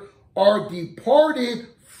after are departed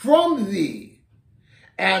from thee,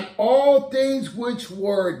 and all things which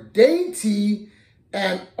were dainty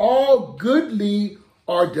and all goodly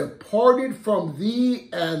are departed from thee,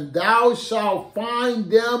 and thou shalt find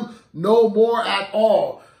them no more at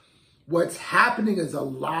all. What's happening is a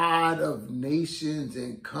lot of nations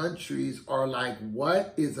and countries are like,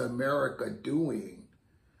 what is America doing?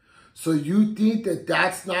 So you think that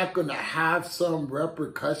that's not going to have some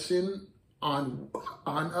repercussion on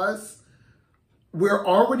us? We're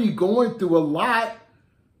already going through a lot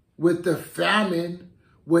with the famine,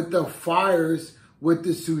 with the fires, with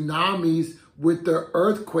the tsunamis, with the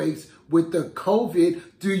earthquakes, with the COVID.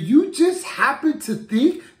 Do you just happen to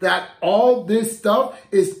think that all this stuff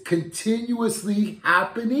is continuously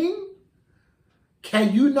happening?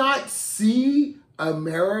 Can you not see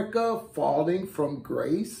America falling from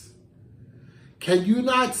grace? Can you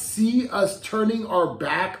not see us turning our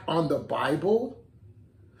back on the Bible?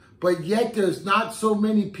 But yet there's not so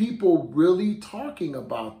many people really talking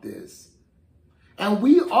about this. And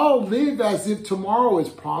we all live as if tomorrow is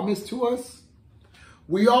promised to us.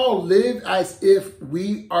 we all live as if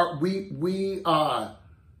we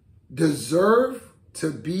deserve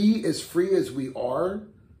to be as free as we are?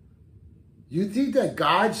 You think that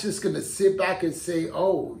God's just going to sit back and say,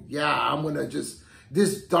 oh, yeah, I'm going to just,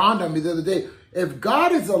 this dawned on me the other day. If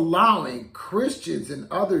God is allowing Christians in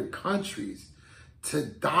other countries to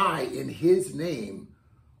die in his name,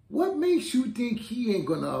 what makes you think he ain't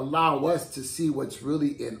going to allow us to see what's really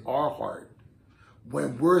in our heart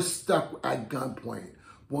when we're stuck at gunpoint,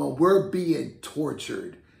 when we're being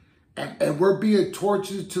tortured, and we're being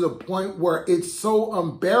tortured to the point where it's so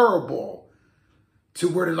unbearable to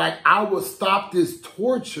where they're like, I will stop this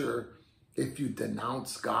torture if you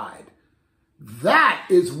denounce God. That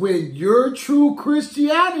is when your true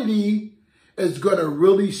Christianity is going to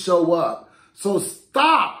really show up. So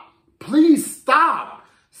stop, please stop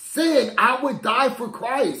saying I would die for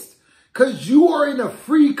Christ, because you are in a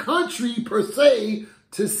free country per se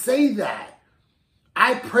to say that.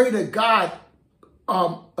 I pray to God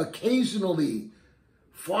occasionally,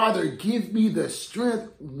 Father, give me the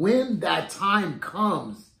strength when that time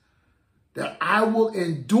comes that I will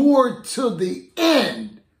endure till the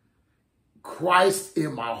end Christ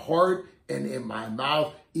in my heart and in my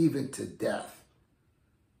mouth, even to death.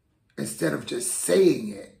 Instead of just saying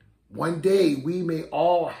it, one day we may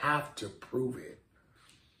all have to prove it.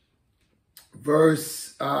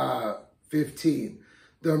 Verse 15.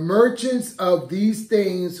 The merchants of these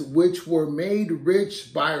things which were made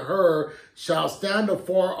rich by her shall stand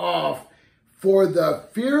afar off for the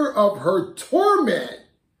fear of her torment,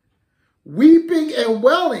 weeping and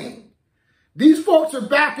wailing. These folks are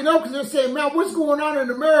backing up because they're saying, man, what's going on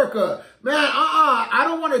in America? Man, I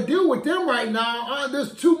don't want to deal with them right now.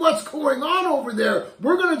 There's too much going on over there.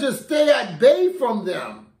 We're going to just stay at bay from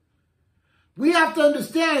them. We have to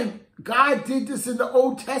understand, God did this in the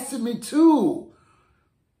Old Testament too.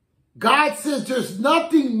 God says there's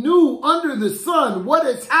nothing new under the sun. What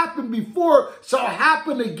has happened before shall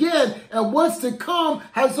happen again, and what's to come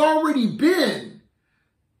has already been.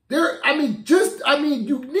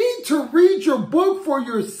 You need to read your book for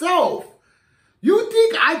yourself. You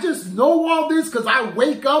think I just know all this because I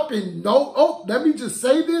wake up and know, oh, let me just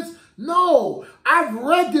say this? No, I've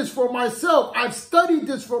read this for myself. I've studied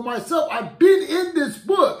this for myself. I've been in this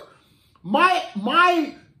book.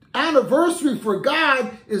 My anniversary for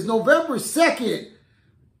God is November 2nd.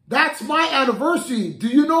 That's my anniversary. Do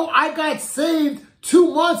you know I got saved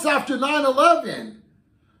 2 months after 9/11?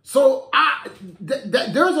 So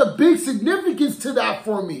there's a big significance to that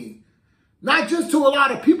for me. Not just to a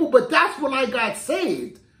lot of people, but that's when I got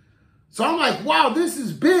saved. So I'm like, wow, this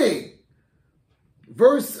is big.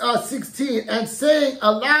 Verse 16, and saying,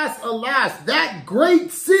 alas, alas, that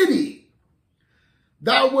great city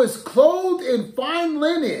that was clothed in fine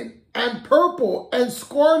linen and purple and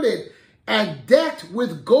scarlet and decked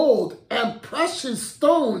with gold and precious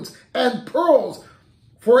stones and pearls,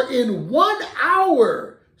 for in 1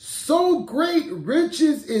 hour so great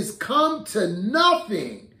riches is come to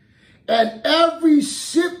nothing. And every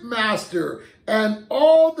shipmaster and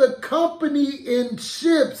all the company in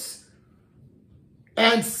ships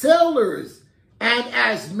and sailors and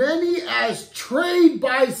as many as trade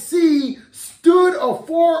by sea stood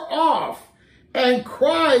afar off and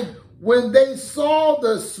cried when they saw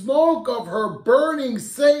the smoke of her burning,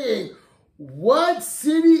 saying, what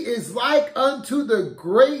city is like unto the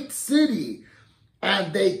great city?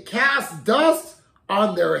 And they cast dust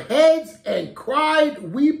on their heads and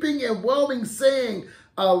cried, weeping and wailing, saying,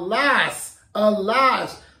 alas,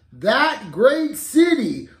 alas, that great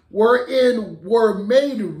city wherein were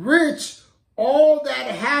made rich all that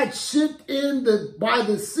had shipped in by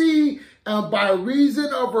the sea and by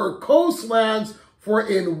reason of her coastlands, for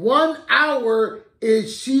in 1 hour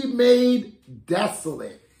is she made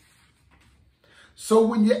desolate. So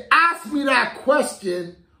when you ask me that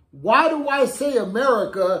question, why do I say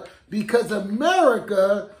America? Because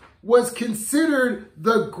America was considered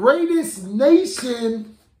the greatest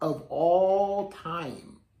nation of all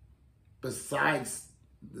time, besides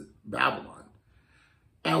Babylon.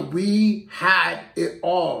 And we had it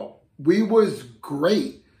all. We was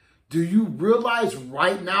great. Do you realize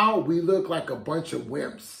right now we look like a bunch of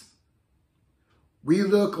wimps? We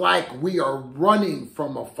look like we are running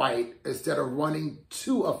from a fight instead of running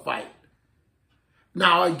to a fight.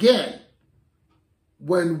 Now again,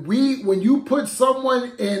 when you put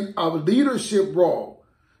someone in a leadership role,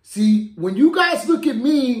 see, when you guys look at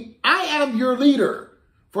me, I am your leader.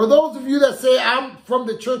 For those of you that say I'm from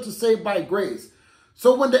the Church of Saved by Grace.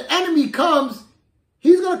 So when the enemy comes,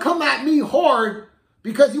 he's going to come at me hard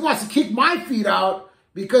because he wants to kick my feet out,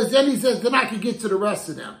 because then he says, then I can get to the rest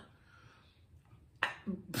of them.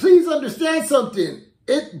 Please understand something.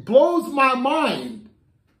 it blows my mind,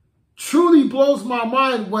 truly blows my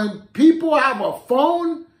mind when people have a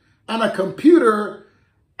phone and a computer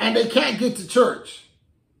and they can't get to church.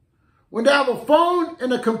 When they have a phone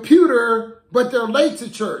and a computer, but they're late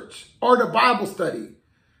to church or the Bible study.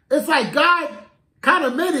 It's like God kind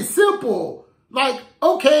of made it simple. Like,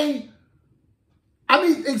 okay, I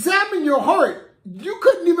mean, examine your heart. You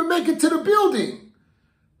couldn't even make it to the building.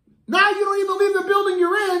 Now you don't even leave the building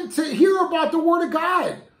you're in to hear about the Word of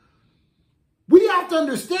God. We have to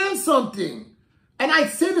understand something. And I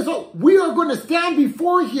say this, we are going to stand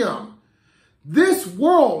before Him. This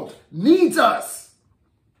world needs us.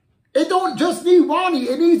 It don't just need Ronnie.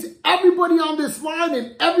 It needs everybody on this line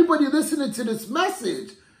and everybody listening to this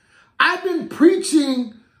message. I've been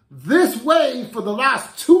preaching this way for the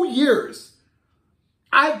last 2 years.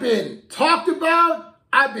 I've been talked about.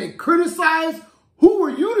 I've been criticized. Who are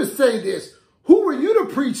you to say this? Who are you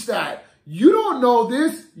to preach that? You don't know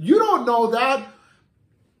this. You don't know that.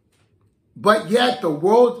 But yet the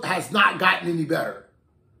world has not gotten any better.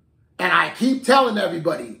 And I keep telling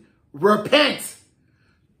everybody, repent.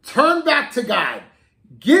 Turn back to God.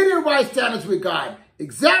 Get in right standards with God.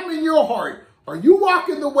 Examine your heart. Are you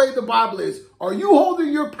walking the way the Bible is? Are you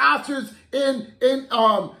holding your pastors in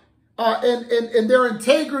their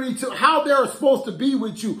integrity to how they're supposed to be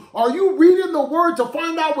with you? Are you reading the Word to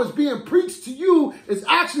find out what's being preached to you is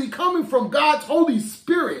actually coming from God's Holy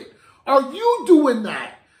Spirit? Are you doing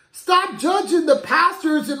that? Stop judging the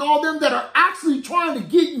pastors and all them that are actually trying to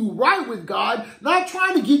get you right with God, not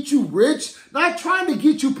trying to get you rich, not trying to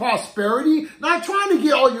get you prosperity, not trying to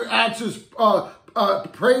get all your answers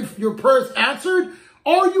your prayers answered.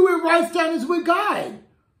 Are you in right standards with God?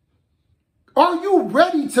 Are you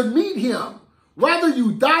ready to meet Him? Whether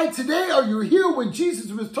you die today or you're here when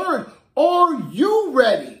Jesus returns, are you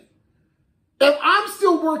ready? If I'm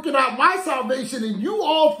still working out my salvation and you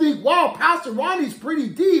all think, wow, Pastor Ronnie's pretty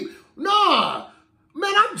deep. Nah,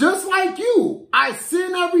 man, I'm just like you. I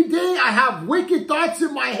sin every day. I have wicked thoughts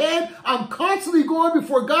in my head. I'm constantly going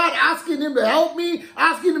before God, asking Him to help me,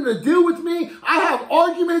 asking Him to deal with me. I have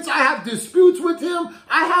arguments. I have disputes with Him.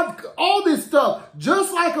 I have all this stuff,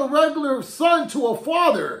 just like a regular son to a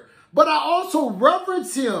father. But I also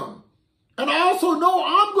reverence Him. And I also know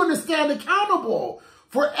I'm going to stand accountable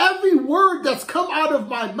for every word that's come out of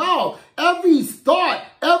my mouth, every thought,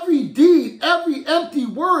 every deed, every empty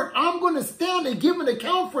word. I'm going to stand and give an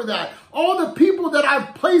account for that. All the people that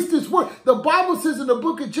I've placed this word. The Bible says in the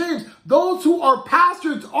book of James, those who are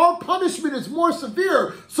pastors, our punishment is more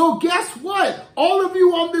severe. So guess what? All of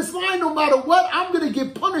you on this line, no matter what, I'm going to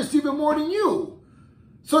get punished even more than you.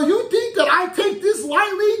 So you think that I take this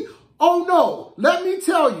lightly? Oh no, let me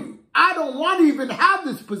tell you, I don't want to even have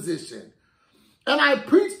this position. And I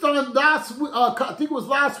preached on I think it was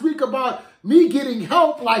last week, about me getting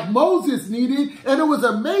help like Moses needed. And it was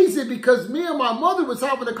amazing because me and my mother was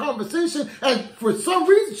having a conversation. And for some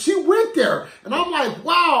reason, she went there. And I'm like,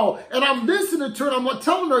 wow. And I'm listening to her. And I'm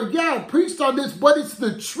telling her, yeah, I preached on this, but it's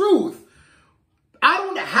the truth. I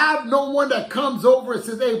don't have no one that comes over and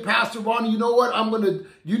says, hey, Pastor Ronnie, you know what?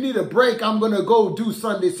 You need a break. I'm going to go do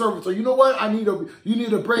Sunday service. Or you know what? You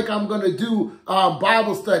need a break. I'm going to do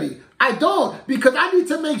Bible study. I don't, because I need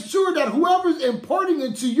to make sure that whoever's imparting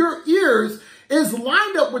into your ears is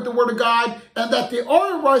lined up with the Word of God and that they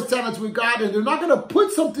are in right standards with God, and they're not going to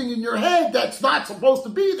put something in your head that's not supposed to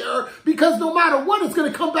be there, because no matter what, it's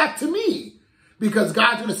going to come back to me. Because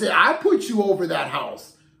God's going to say, I put you over that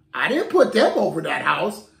house. I didn't put them over that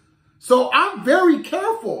house. So I'm very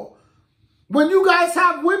careful. When you guys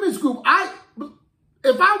have women's group,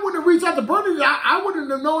 if I wouldn't reach out to Bernadette, I wouldn't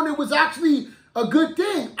have known it was actually a good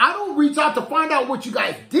thing. I don't reach out to find out what you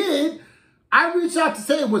guys did. I reach out to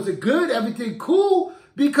say, was it good? Everything cool?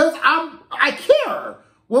 Because I care.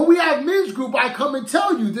 When we have men's group, I come and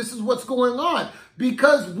tell you this is what's going on,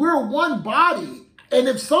 because we're one body. And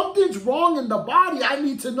if something's wrong in the body, I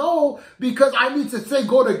need to know, because I need to say,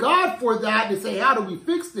 go to God for that and say, how do we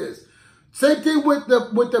fix this? Same thing with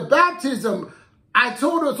the baptism. I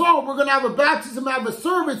told us all, we're going to have a baptism, have a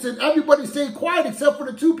service, and everybody stayed quiet except for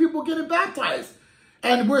the 2 people getting baptized.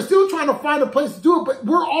 And we're still trying to find a place to do it, but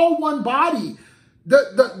we're all one body.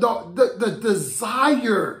 The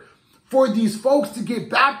desire for these folks to get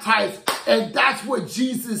baptized, and that's what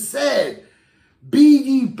Jesus said. Be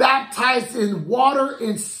ye baptized in water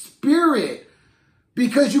and spirit,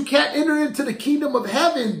 because you can't enter into the kingdom of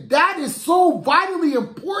heaven. That is so vitally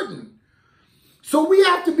important. So we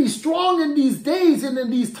have to be strong in these days and in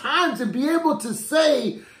these times and be able to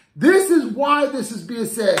say, This is why this is being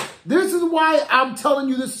said. This is why I'm telling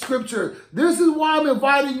you this scripture. This is why I'm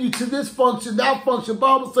inviting you to this function, that function,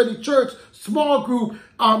 Bible study, church, small group.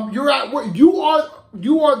 You're at work. You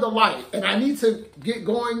are the light. And I need to get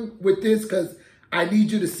going with this because I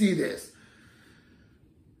need you to see this.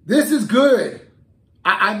 This is good.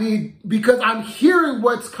 I mean, because I'm hearing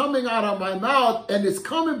what's coming out of my mouth and it's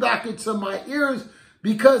coming back into my ears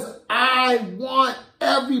because I want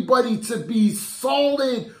everybody to be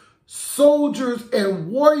solid soldiers and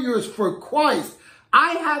warriors for Christ.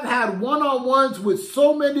 I have had one-on-ones with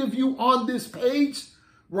so many of you on this page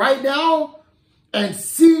right now and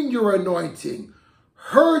seen your anointing,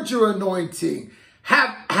 heard your anointing,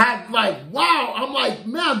 have had like, wow, I'm like,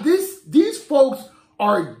 man, these folks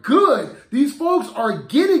are good. These folks are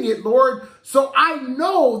getting it, Lord. So I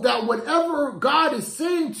know that whatever God is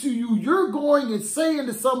saying to you, you're going and saying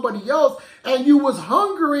to somebody else, and you was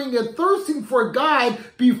hungering and thirsting for God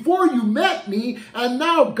before you met me, and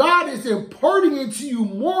now God is imparting into you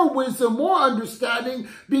more wisdom, more understanding,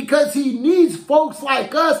 because he needs folks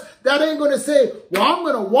like us that ain't going to say, well, I'm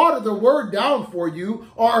going to water the word down for you,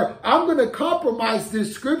 or I'm going to compromise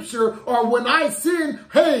this scripture, or when I sin,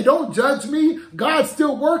 hey, don't judge me. God's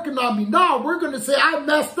still working on me. No, we're going to say, I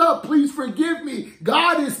messed up. Please forgive me.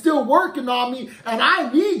 God is still working on me, and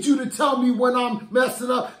I need you to tell me when I'm messing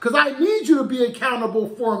up, because I need you to be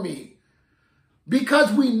accountable for me.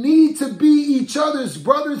 Because we need to be each other's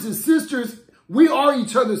brothers and sisters. We are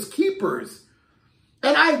each other's keepers.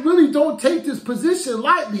 And I really don't take this position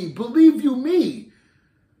lightly. Believe you me.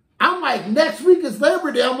 I'm like, next week is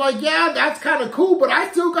Labor Day. I'm like, yeah, that's kind of cool, but I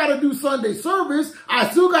still got to do Sunday service. I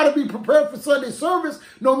still got to be prepared for Sunday service.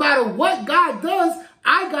 No matter what God does,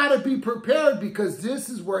 I got to be prepared because this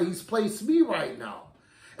is where he's placed me right now.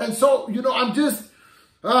 And so, you know, I'm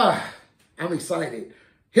excited.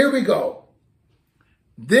 Here we go.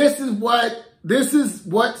 This is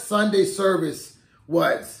what Sunday service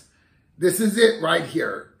was. This is it right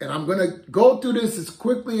here. And I'm going to go through this as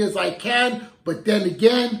quickly as I can, but then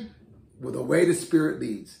again, with the way the Spirit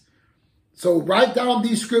leads. So write down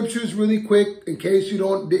these scriptures really quick in case you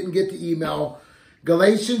didn't get the email.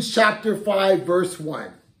 Galatians chapter 5, verse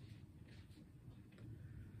 1.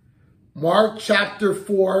 Mark chapter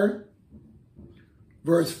 4,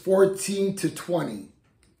 verse 14 to 20.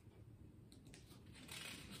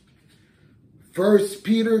 1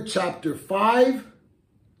 Peter chapter 5,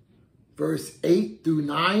 verse 8 through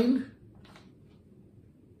 9.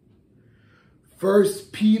 1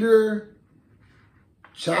 Peter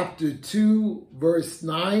chapter 2, verse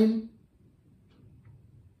 9.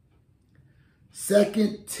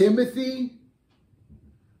 2 Timothy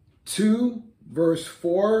 2, verse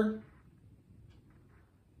 4.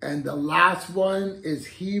 And the last one is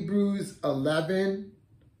Hebrews 11,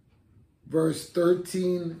 verse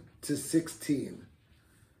 13 to 16.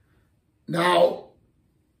 Now,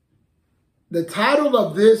 the title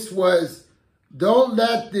of this was, Don't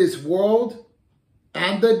Let This World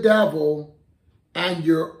and the Devil and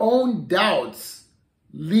Your Own Doubts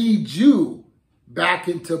Lead You Back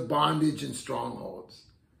into Bondage and Strongholds.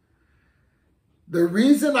 The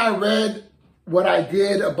reason I read what I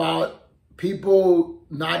did about people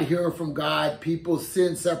not hearing from God, people's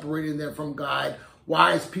sin separating them from God,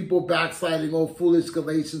 why is people backsliding? Oh, foolish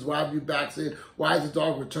Galatians, why have you backslid? Why has the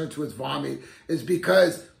dog returned to its vomit? Is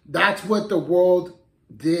because that's what the world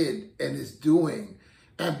did and is doing.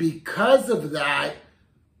 And because of that,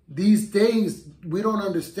 these things we don't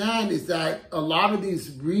understand is that a lot of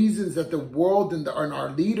these reasons that the world and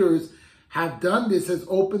our leaders have done this has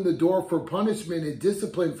opened the door for punishment and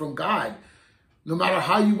discipline from God. No matter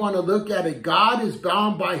how you want to look at it, God is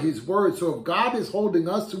bound by his word. So if God is holding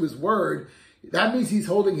us to his word, that means he's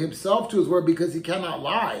holding himself to his word because he cannot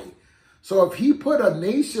lie. So if he put a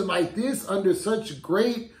nation like this under such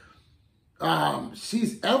great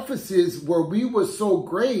emphasis where we were so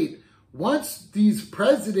great, once these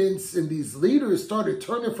presidents and these leaders started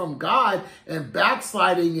turning from God and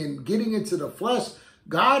backsliding and getting into the flesh,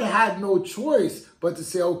 God had no choice but to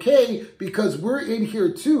say, okay, because we're in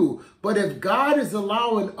here too. But if God is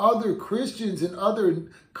allowing other Christians in other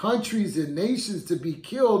countries and nations to be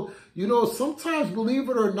killed, you know, sometimes, believe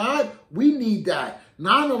it or not, we need that.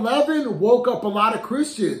 9/11 woke up a lot of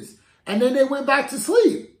Christians and then they went back to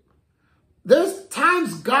sleep. There's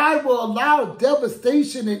times God will allow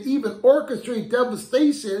devastation and even orchestrate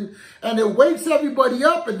devastation, and it wakes everybody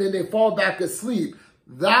up and then they fall back asleep.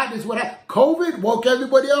 That is what happened. COVID woke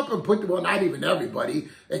everybody up and well, not even everybody.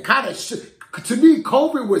 It kind of, to me,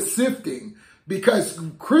 COVID was sifting because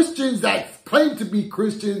Christians that claim to be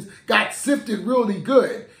Christians got sifted really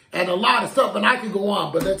good and a lot of stuff, and I could go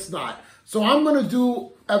on, but let's not. So I'm going to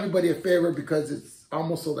do everybody a favor because it's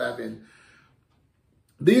almost 11.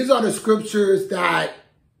 These are the scriptures that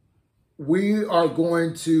we are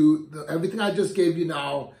going to, everything I just gave you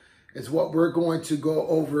now is what we're going to go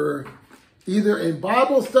over either in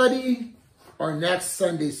Bible study or next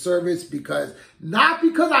Sunday service, not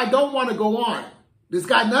because I don't want to go on. This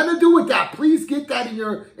got nothing to do with that. Please get that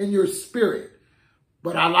in your spirit.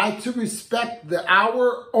 But I like to respect the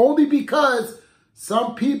hour only because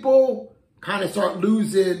some people kind of start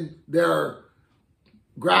losing their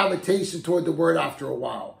gravitation toward the word after a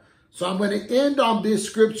while. So I'm going to end on this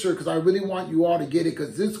scripture because I really want you all to get it,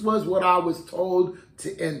 because this was what I was told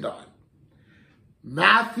to end on.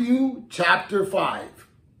 Matthew chapter 5,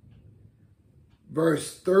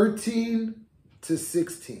 verse 13 to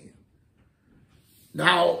 16.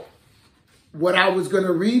 Now, what I was going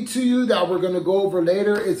to read to you that we're going to go over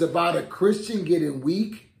later is about a Christian getting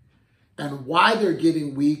weak and why they're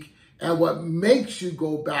getting weak and what makes you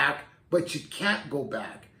go back, but you can't go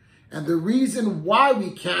back. And the reason why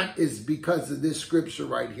we can't is because of this scripture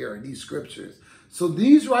right here, these scriptures. So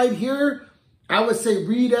these right here, I would say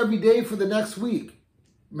read every day for the next week.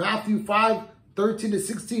 Matthew 5, 13 to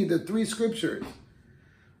 16, the 3 scriptures.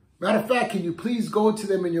 Matter of fact, can you please go to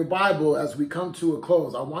them in your Bible as we come to a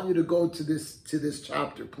close? I want you to go to this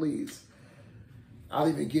chapter, please. I'll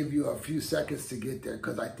even give you a few seconds to get there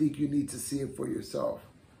because I think you need to see it for yourself.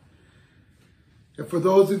 And for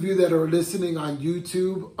those of you that are listening on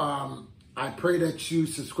YouTube, I pray that you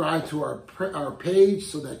subscribe to our page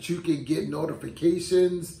so that you can get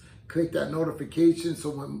notifications. Click that notification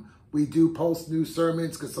so when we do post new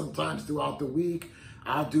sermons, because sometimes throughout the week,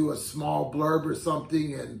 I'll do a small blurb or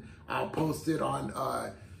something and I'll post it on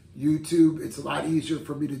YouTube. It's a lot easier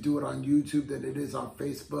for me to do it on YouTube than it is on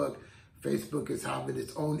Facebook. Facebook is having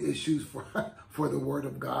its own issues for the Word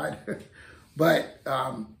of God. But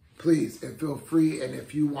please, and feel free. And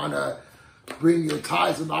if you want to bring your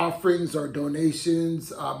tithes and offerings or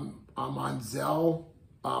donations, I'm on Zelle,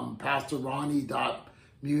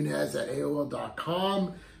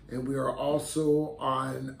 pastorronnie.munez@aol.com. And we are also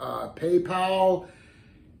on PayPal.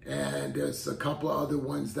 And there's a couple of other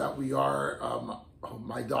ones that we are.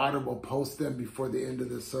 My daughter will post them before the end of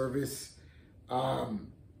the service.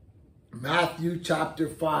 Matthew chapter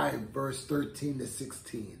 5, verse 13 to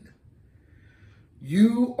 16.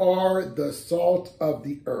 You are the salt of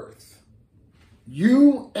the earth.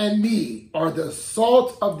 You and me are the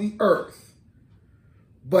salt of the earth.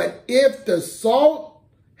 But if the salt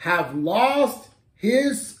have lost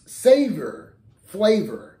his flavor,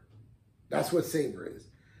 that's what savor is,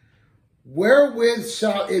 wherewith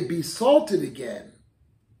shall it be salted again?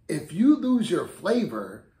 If you lose your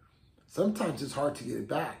flavor, sometimes it's hard to get it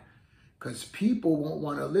back because people won't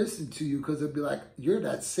want to listen to you because they'll be like, you're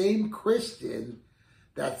that same Christian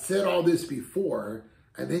that said all this before,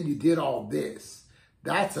 and then you did all this.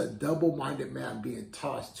 That's a double-minded man being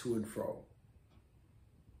tossed to and fro.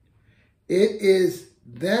 It is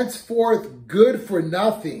thenceforth good for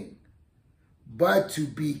nothing, but to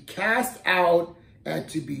be cast out and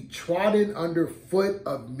to be trodden under foot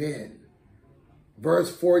of men.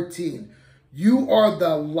 Verse 14, you are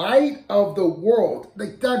the light of the world.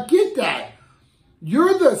 Like, now get that.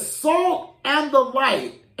 You're the salt and the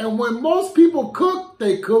light. And when most people cook,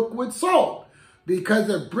 they cook with salt because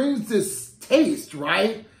it brings this taste,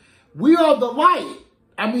 right? We are the light.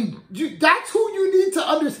 I mean, that's who you need to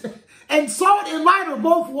understand. And salt and light are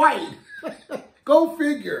both white. Go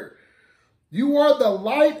figure. You are the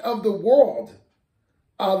light of the world.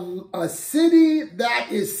 A city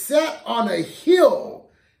that is set on a hill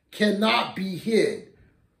cannot be hid.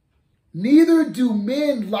 Neither do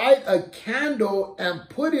men light a candle and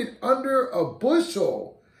put it under a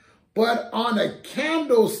bushel, but on a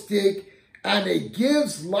candlestick, and it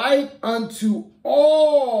gives light unto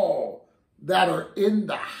all that are in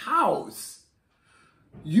the house.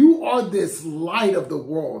 You are this light of the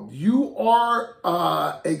world. You are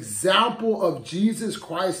an example of Jesus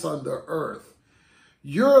Christ on the earth.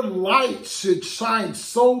 Your light should shine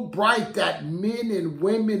so bright that men and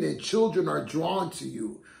women and children are drawn to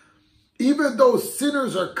you. Even though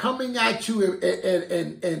sinners are coming at you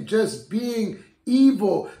and just being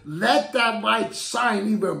evil, let that light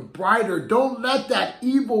shine even brighter. Don't let that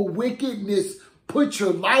evil wickedness put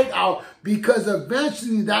your light out, because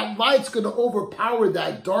eventually that light's going to overpower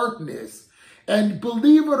that darkness. And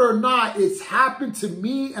believe it or not, it's happened to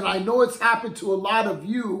me, and I know it's happened to a lot of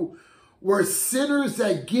you, where sinners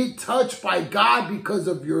that get touched by God because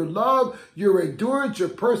of your love, your endurance, your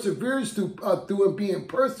perseverance through being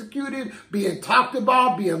persecuted, being talked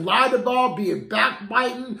about, being lied about, being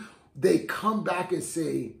backbiting, they come back and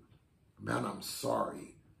say, man, I'm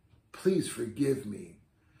sorry. Please forgive me.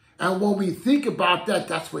 And when we think about that,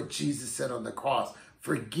 that's what Jesus said on the cross.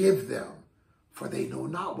 Forgive them, for they know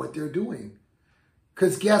not what they're doing.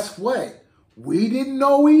 Because guess what? We didn't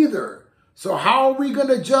know either. So how are we going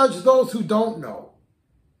to judge those who don't know?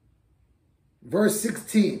 Verse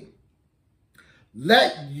 16.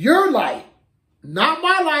 Let your light, not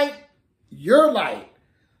my light, your light.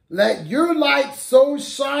 Let your light so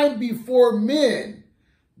shine before men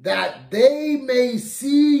that they may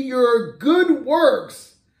see your good works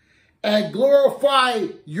and glorify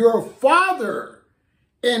your Father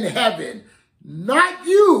in heaven. Not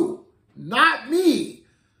you, not me.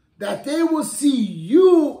 That they will see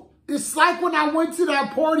you. It's like when I went to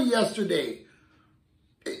that party yesterday.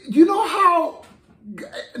 You know how,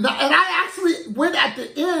 and I actually went at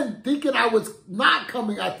the end thinking I was not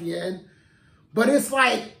coming at the end, but it's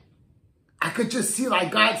like, I could just see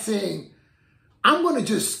like God saying, I'm going to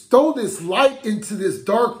just throw this light into this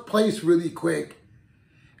dark place really quick.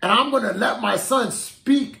 And I'm going to let my son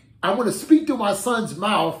speak. I want to speak through my son's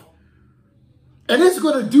mouth. And it's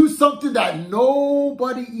going to do something that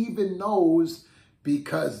nobody even knows,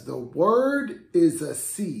 because the word is a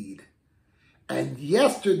seed. And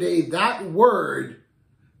yesterday that word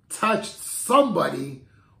touched somebody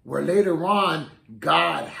where later on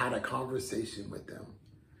God had a conversation with them.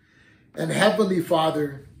 And Heavenly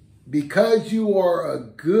Father, because you are a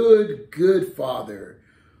good, good Father,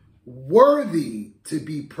 worthy to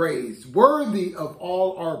be praised, worthy of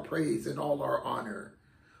all our praise and all our honor.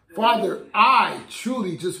 Father, I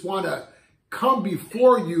truly just want to come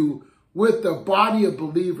before you with the body of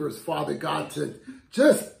believers, Father God, to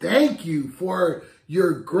just thank you for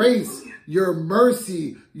your grace, your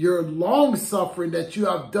mercy, your long suffering that you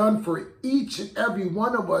have done for each and every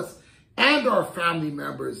one of us and our family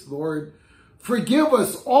members, Lord. Forgive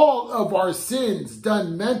us all of our sins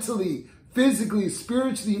done mentally, physically,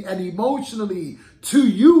 spiritually, and emotionally to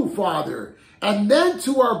you, Father, and then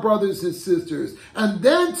to our brothers and sisters, and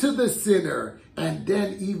then to the sinner, and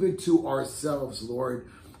then even to ourselves, Lord.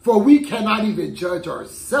 For we cannot even judge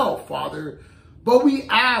ourselves, Father, but we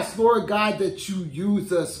ask, Lord God, that you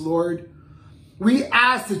use us, Lord. We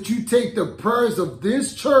ask that you take the prayers of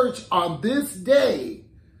this church on this day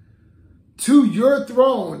to your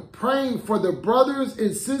throne, praying for the brothers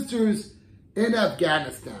and sisters in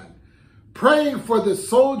Afghanistan, praying for the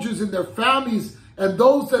soldiers and their families and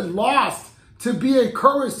those that lost, to be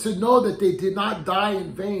encouraged to know that they did not die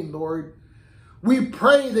in vain, Lord. We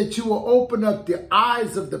pray that you will open up the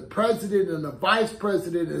eyes of the president and the vice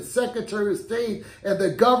president and the secretary of state and the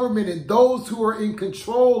government and those who are in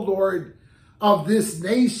control, Lord, of this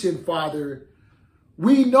nation, Father.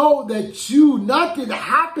 We know that nothing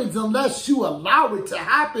happens unless you allow it to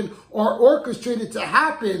happen or orchestrate it to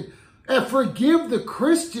happen. And forgive the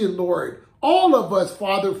Christian, Lord, all of us,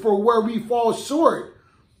 Father, for where we fall short.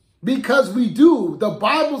 Because we do. The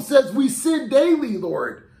Bible says we sin daily,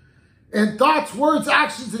 Lord. In thoughts, words,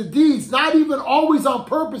 actions, and deeds. Not even always on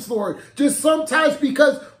purpose, Lord. Just sometimes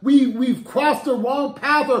because we've crossed the wrong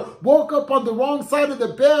path or woke up on the wrong side of the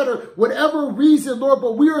bed or whatever reason, Lord.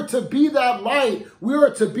 But we are to be that light. We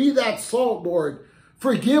are to be that salt, Lord.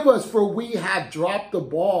 Forgive us for we have dropped the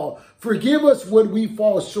ball. Forgive us when we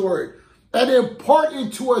fall short. And impart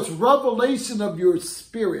into us revelation of your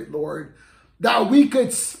Spirit, Lord, that we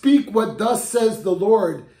could speak what thus says the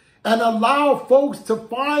Lord, and allow folks to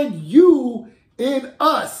find you in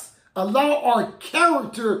us. Allow our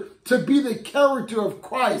character to be the character of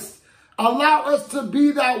Christ. Allow us to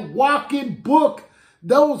be that walking book.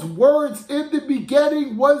 Those words, in the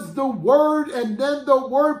beginning was the Word, and then the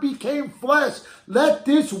Word became flesh. Let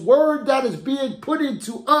this word that is being put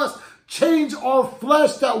into us change our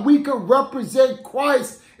flesh, that we can represent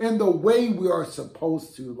Christ in the way we are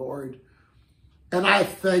supposed to, Lord. And I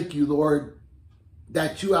thank you, Lord,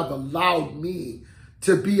 that you have allowed me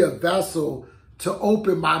to be a vessel to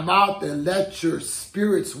open my mouth and let your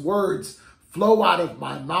Spirit's words flow out of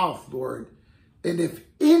my mouth, Lord. And if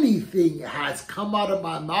anything has come out of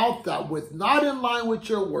my mouth that was not in line with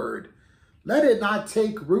your word, let it not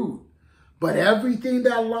take root. But everything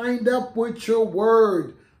that lined up with your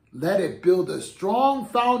word, let it build a strong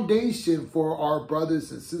foundation for our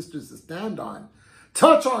brothers and sisters to stand on.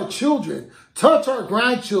 Touch our children, touch our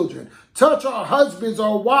grandchildren, touch our husbands,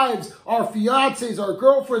 our wives, our fiancés, our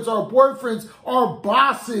girlfriends, our boyfriends, our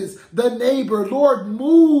bosses, the neighbor. Lord,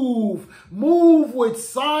 move with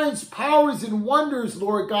signs, powers, and wonders,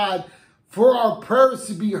 Lord God, for our prayers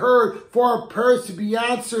to be heard, for our prayers to be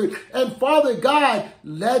answered. And Father God,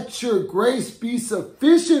 let your grace be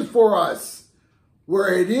sufficient for us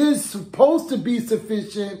where it is supposed to be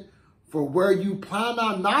sufficient, for where you plan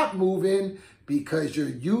on not moving, because you're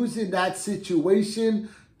using that situation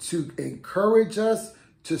to encourage us,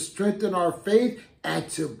 to strengthen our faith, and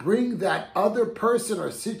to bring that other person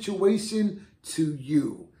or situation to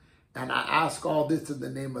you. And I ask all this in the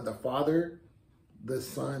name of the Father, the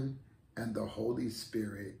Son, and the Holy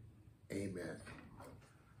Spirit. Amen.